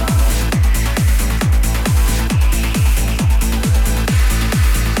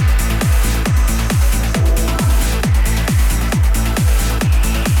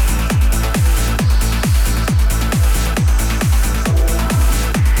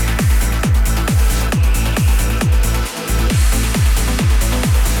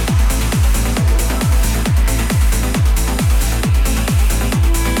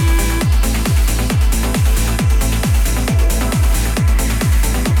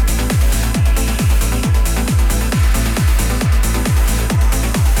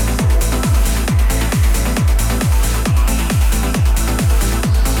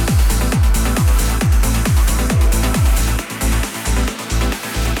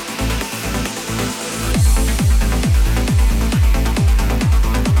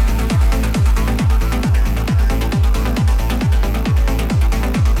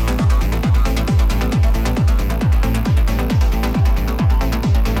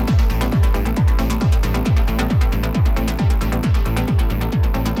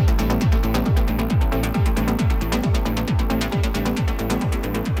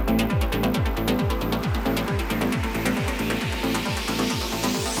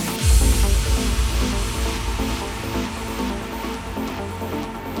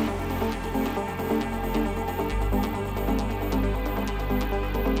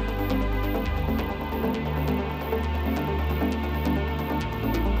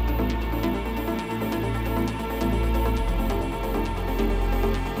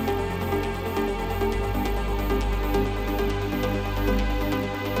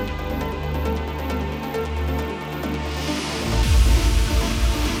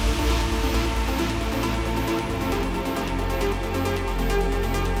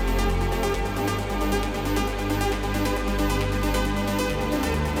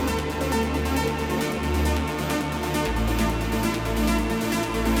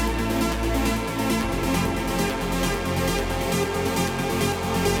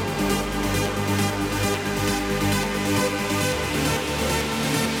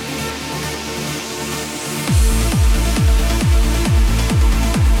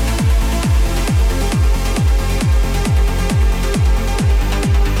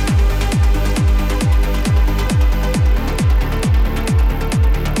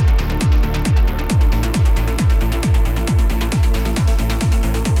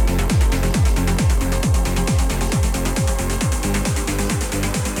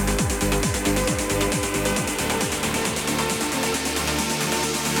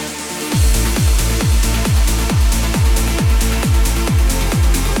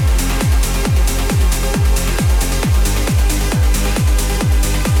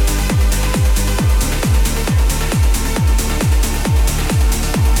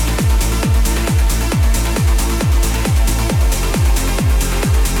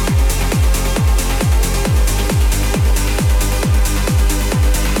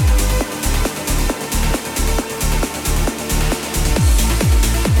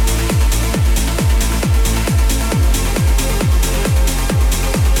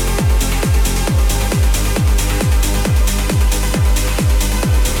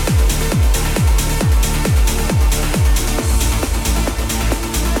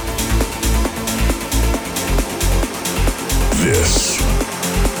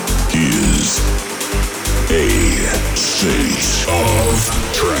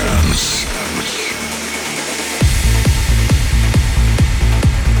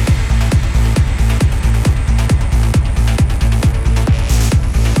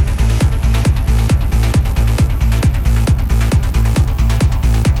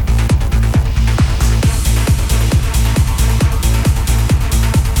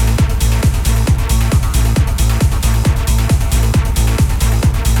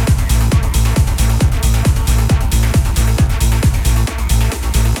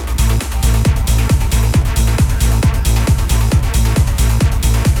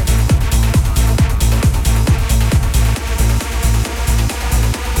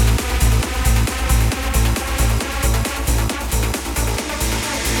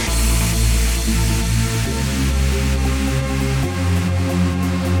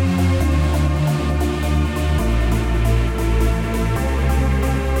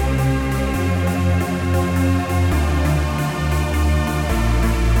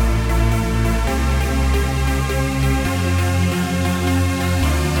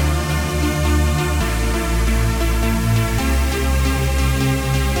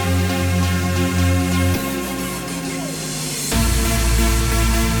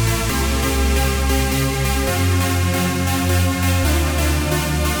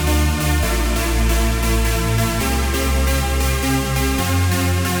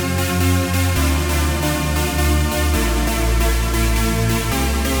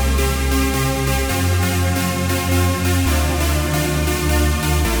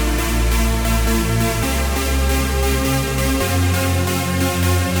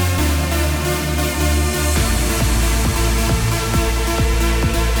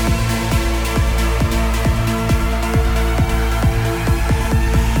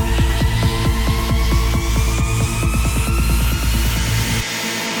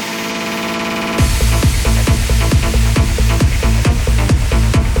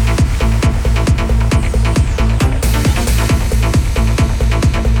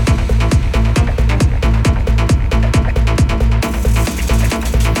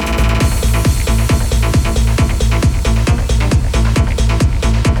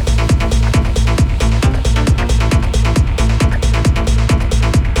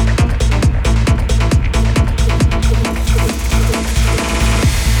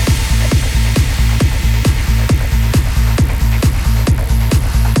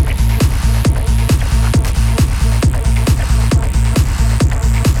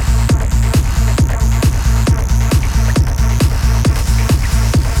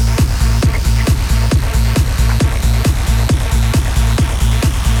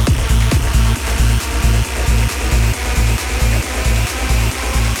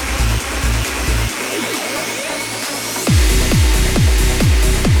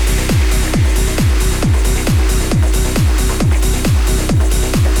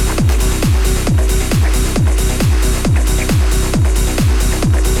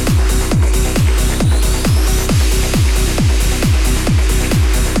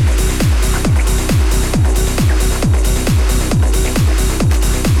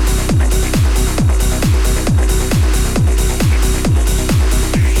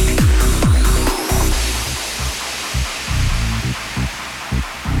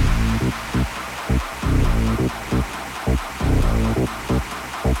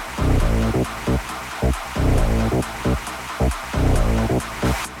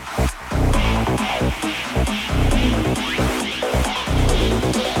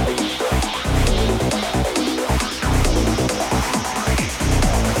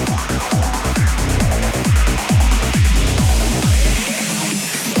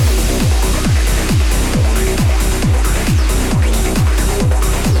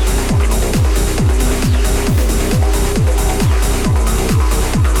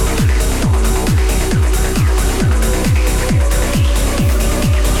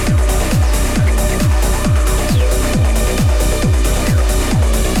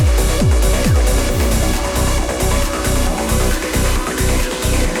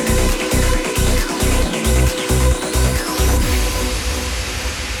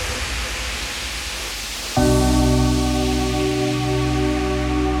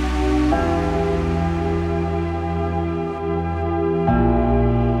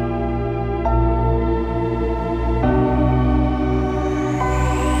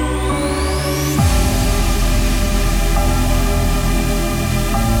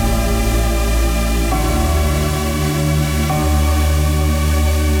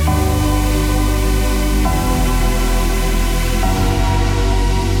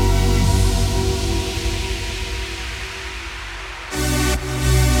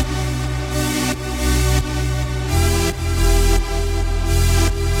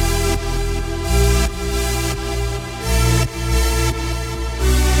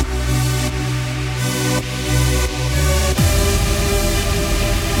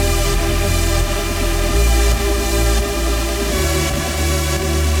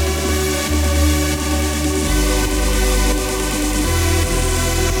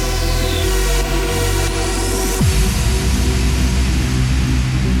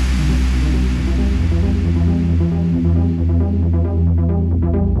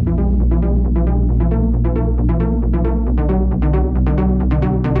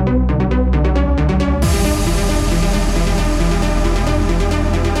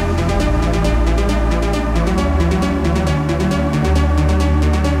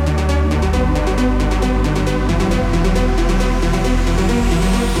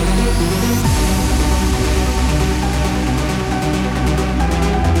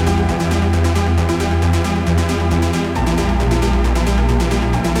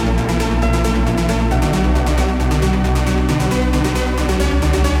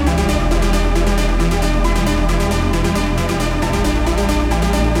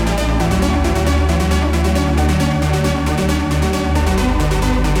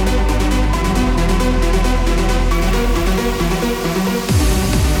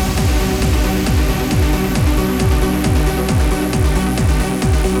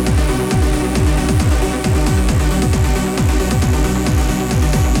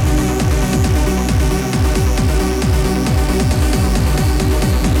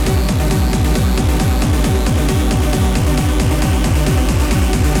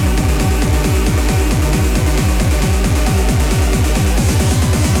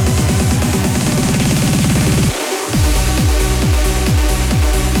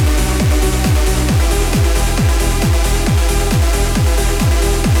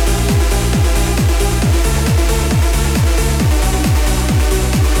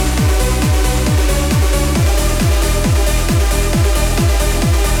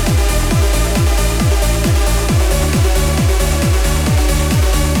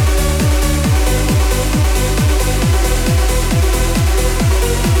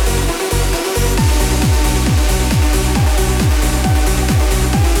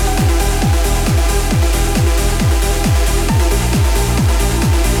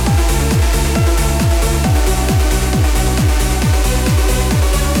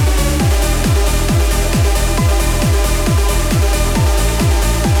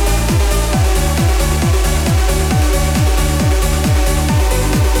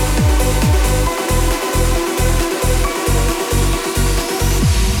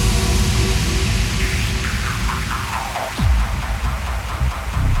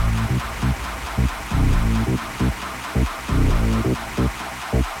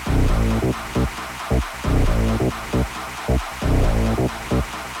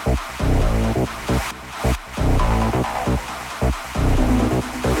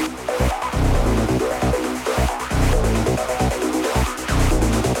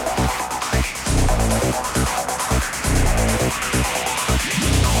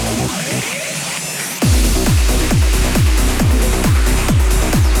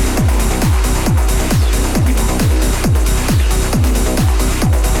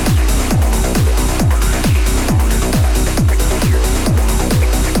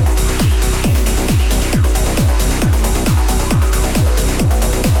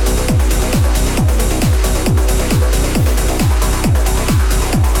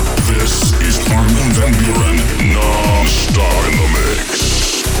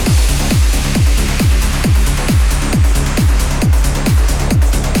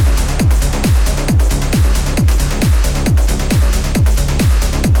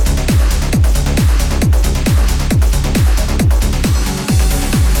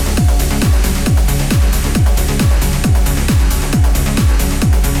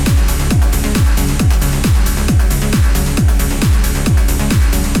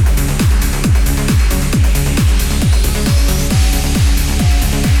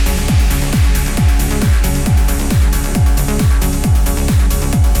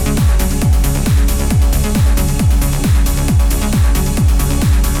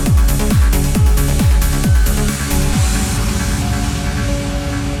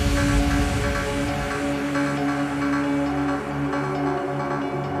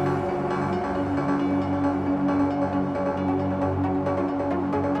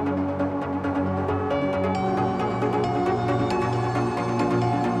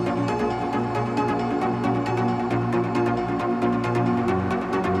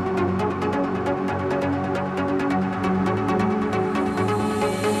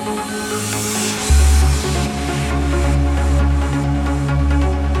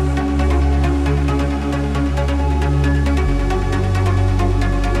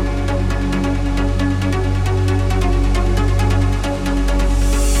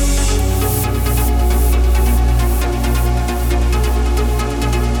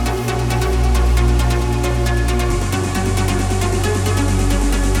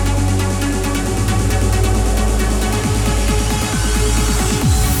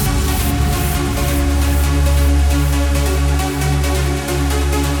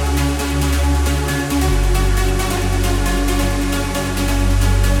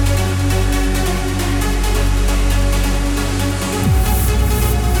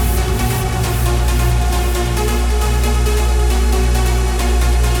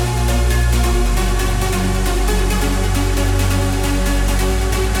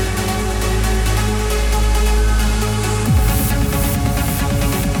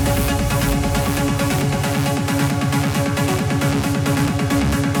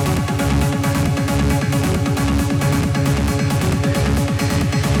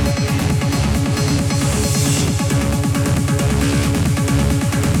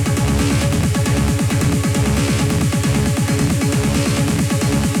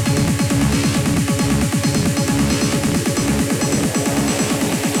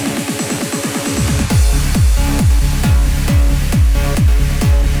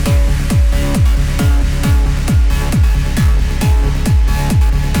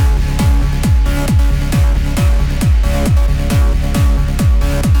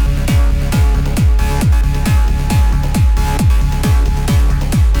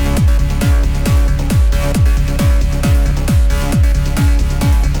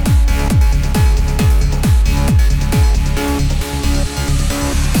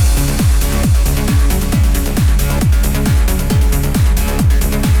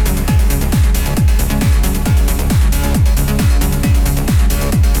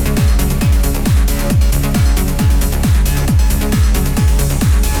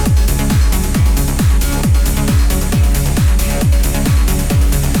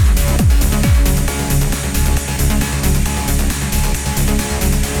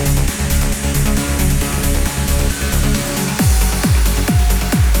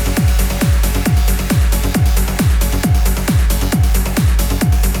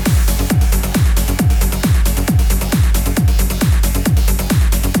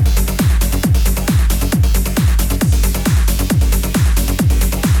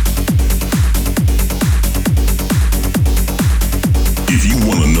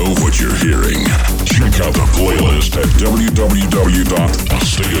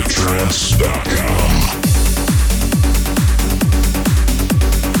 StateofTrance.com.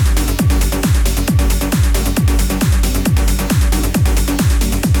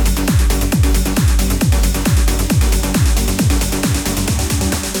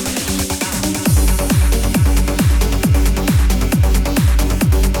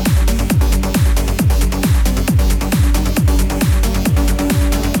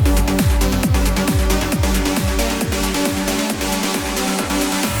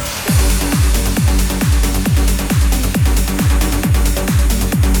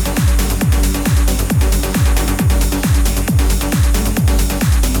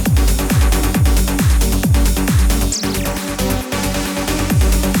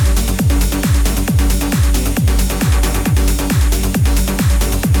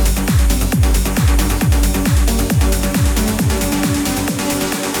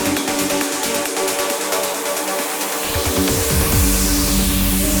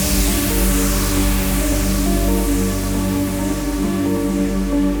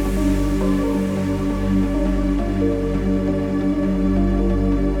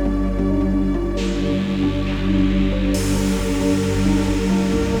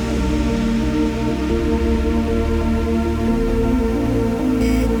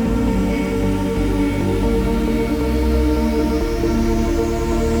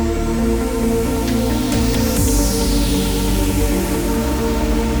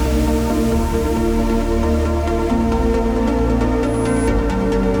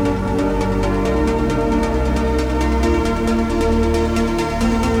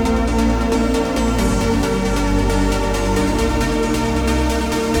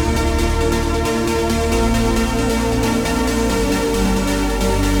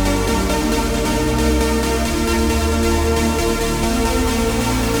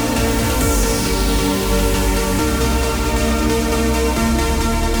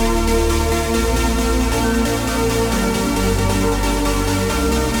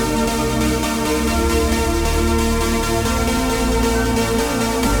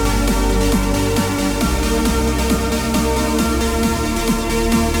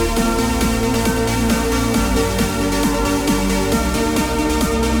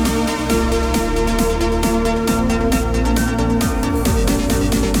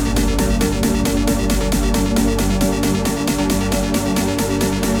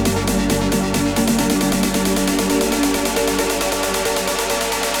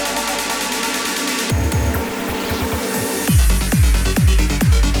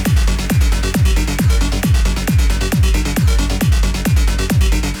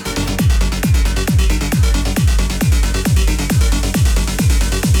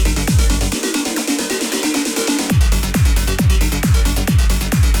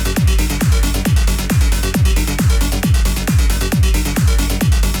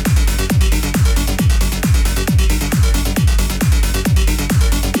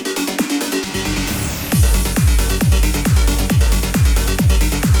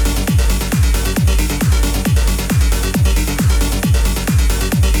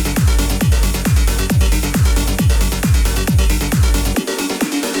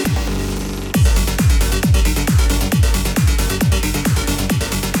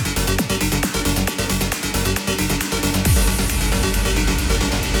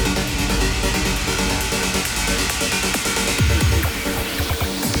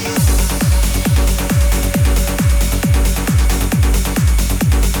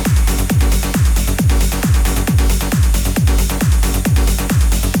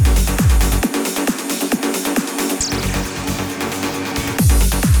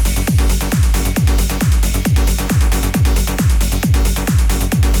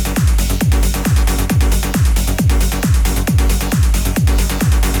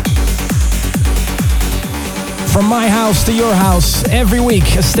 From my house to your house, every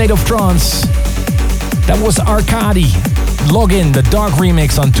week, a State of Trance. That was Arcadi, Login, the Dark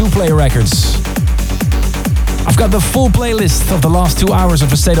remix on 2Play Records. I've got the full playlist of the last 2 hours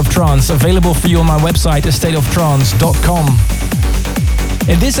of A State of Trance available for you on my website, astateoftrance.com.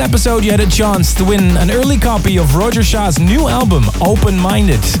 In this episode, you had a chance to win an early copy of Roger Shah's new album, Open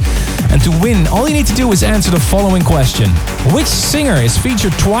Minded. And to win, all you need to do is answer the following question. Which singer is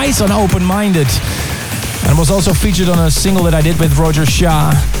featured twice on Open Minded and was also featured on a single that I did with Roger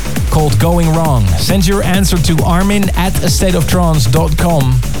Shah called Going Wrong? Send your answer to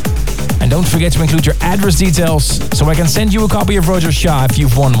armin@astateoftrance.com. And don't forget to include your address details so I can send you a copy of Roger Shah if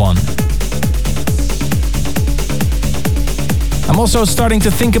you've won one. I'm also starting to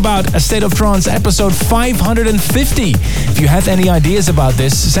think about A State of Trance episode 550. If you have any ideas about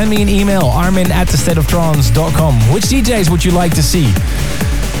this, send me an email, armin@astateoftrance.com. Which DJs would you like to see?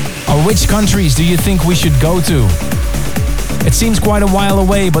 Or which countries do you think we should go to? It seems quite a while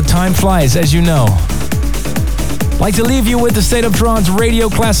away, but time flies, as you know. Like to leave you with the State of Trance radio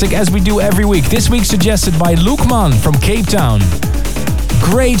classic as we do every week. This week suggested by Luke Mann from Cape Town.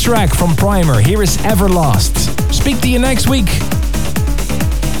 Great track from Primer. Here is Everlast. Speak to you next week.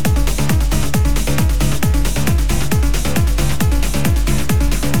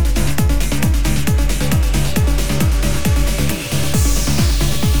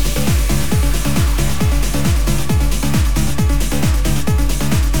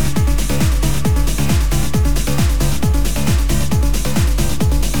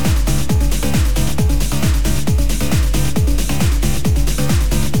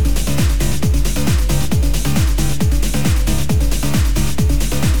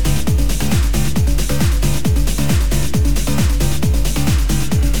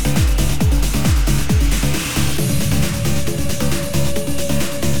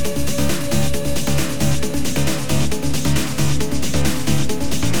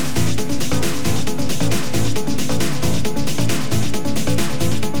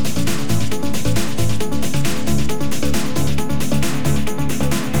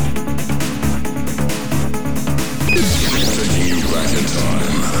 Taking you back in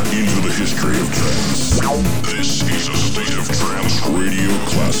time into the history of trance. This is a state of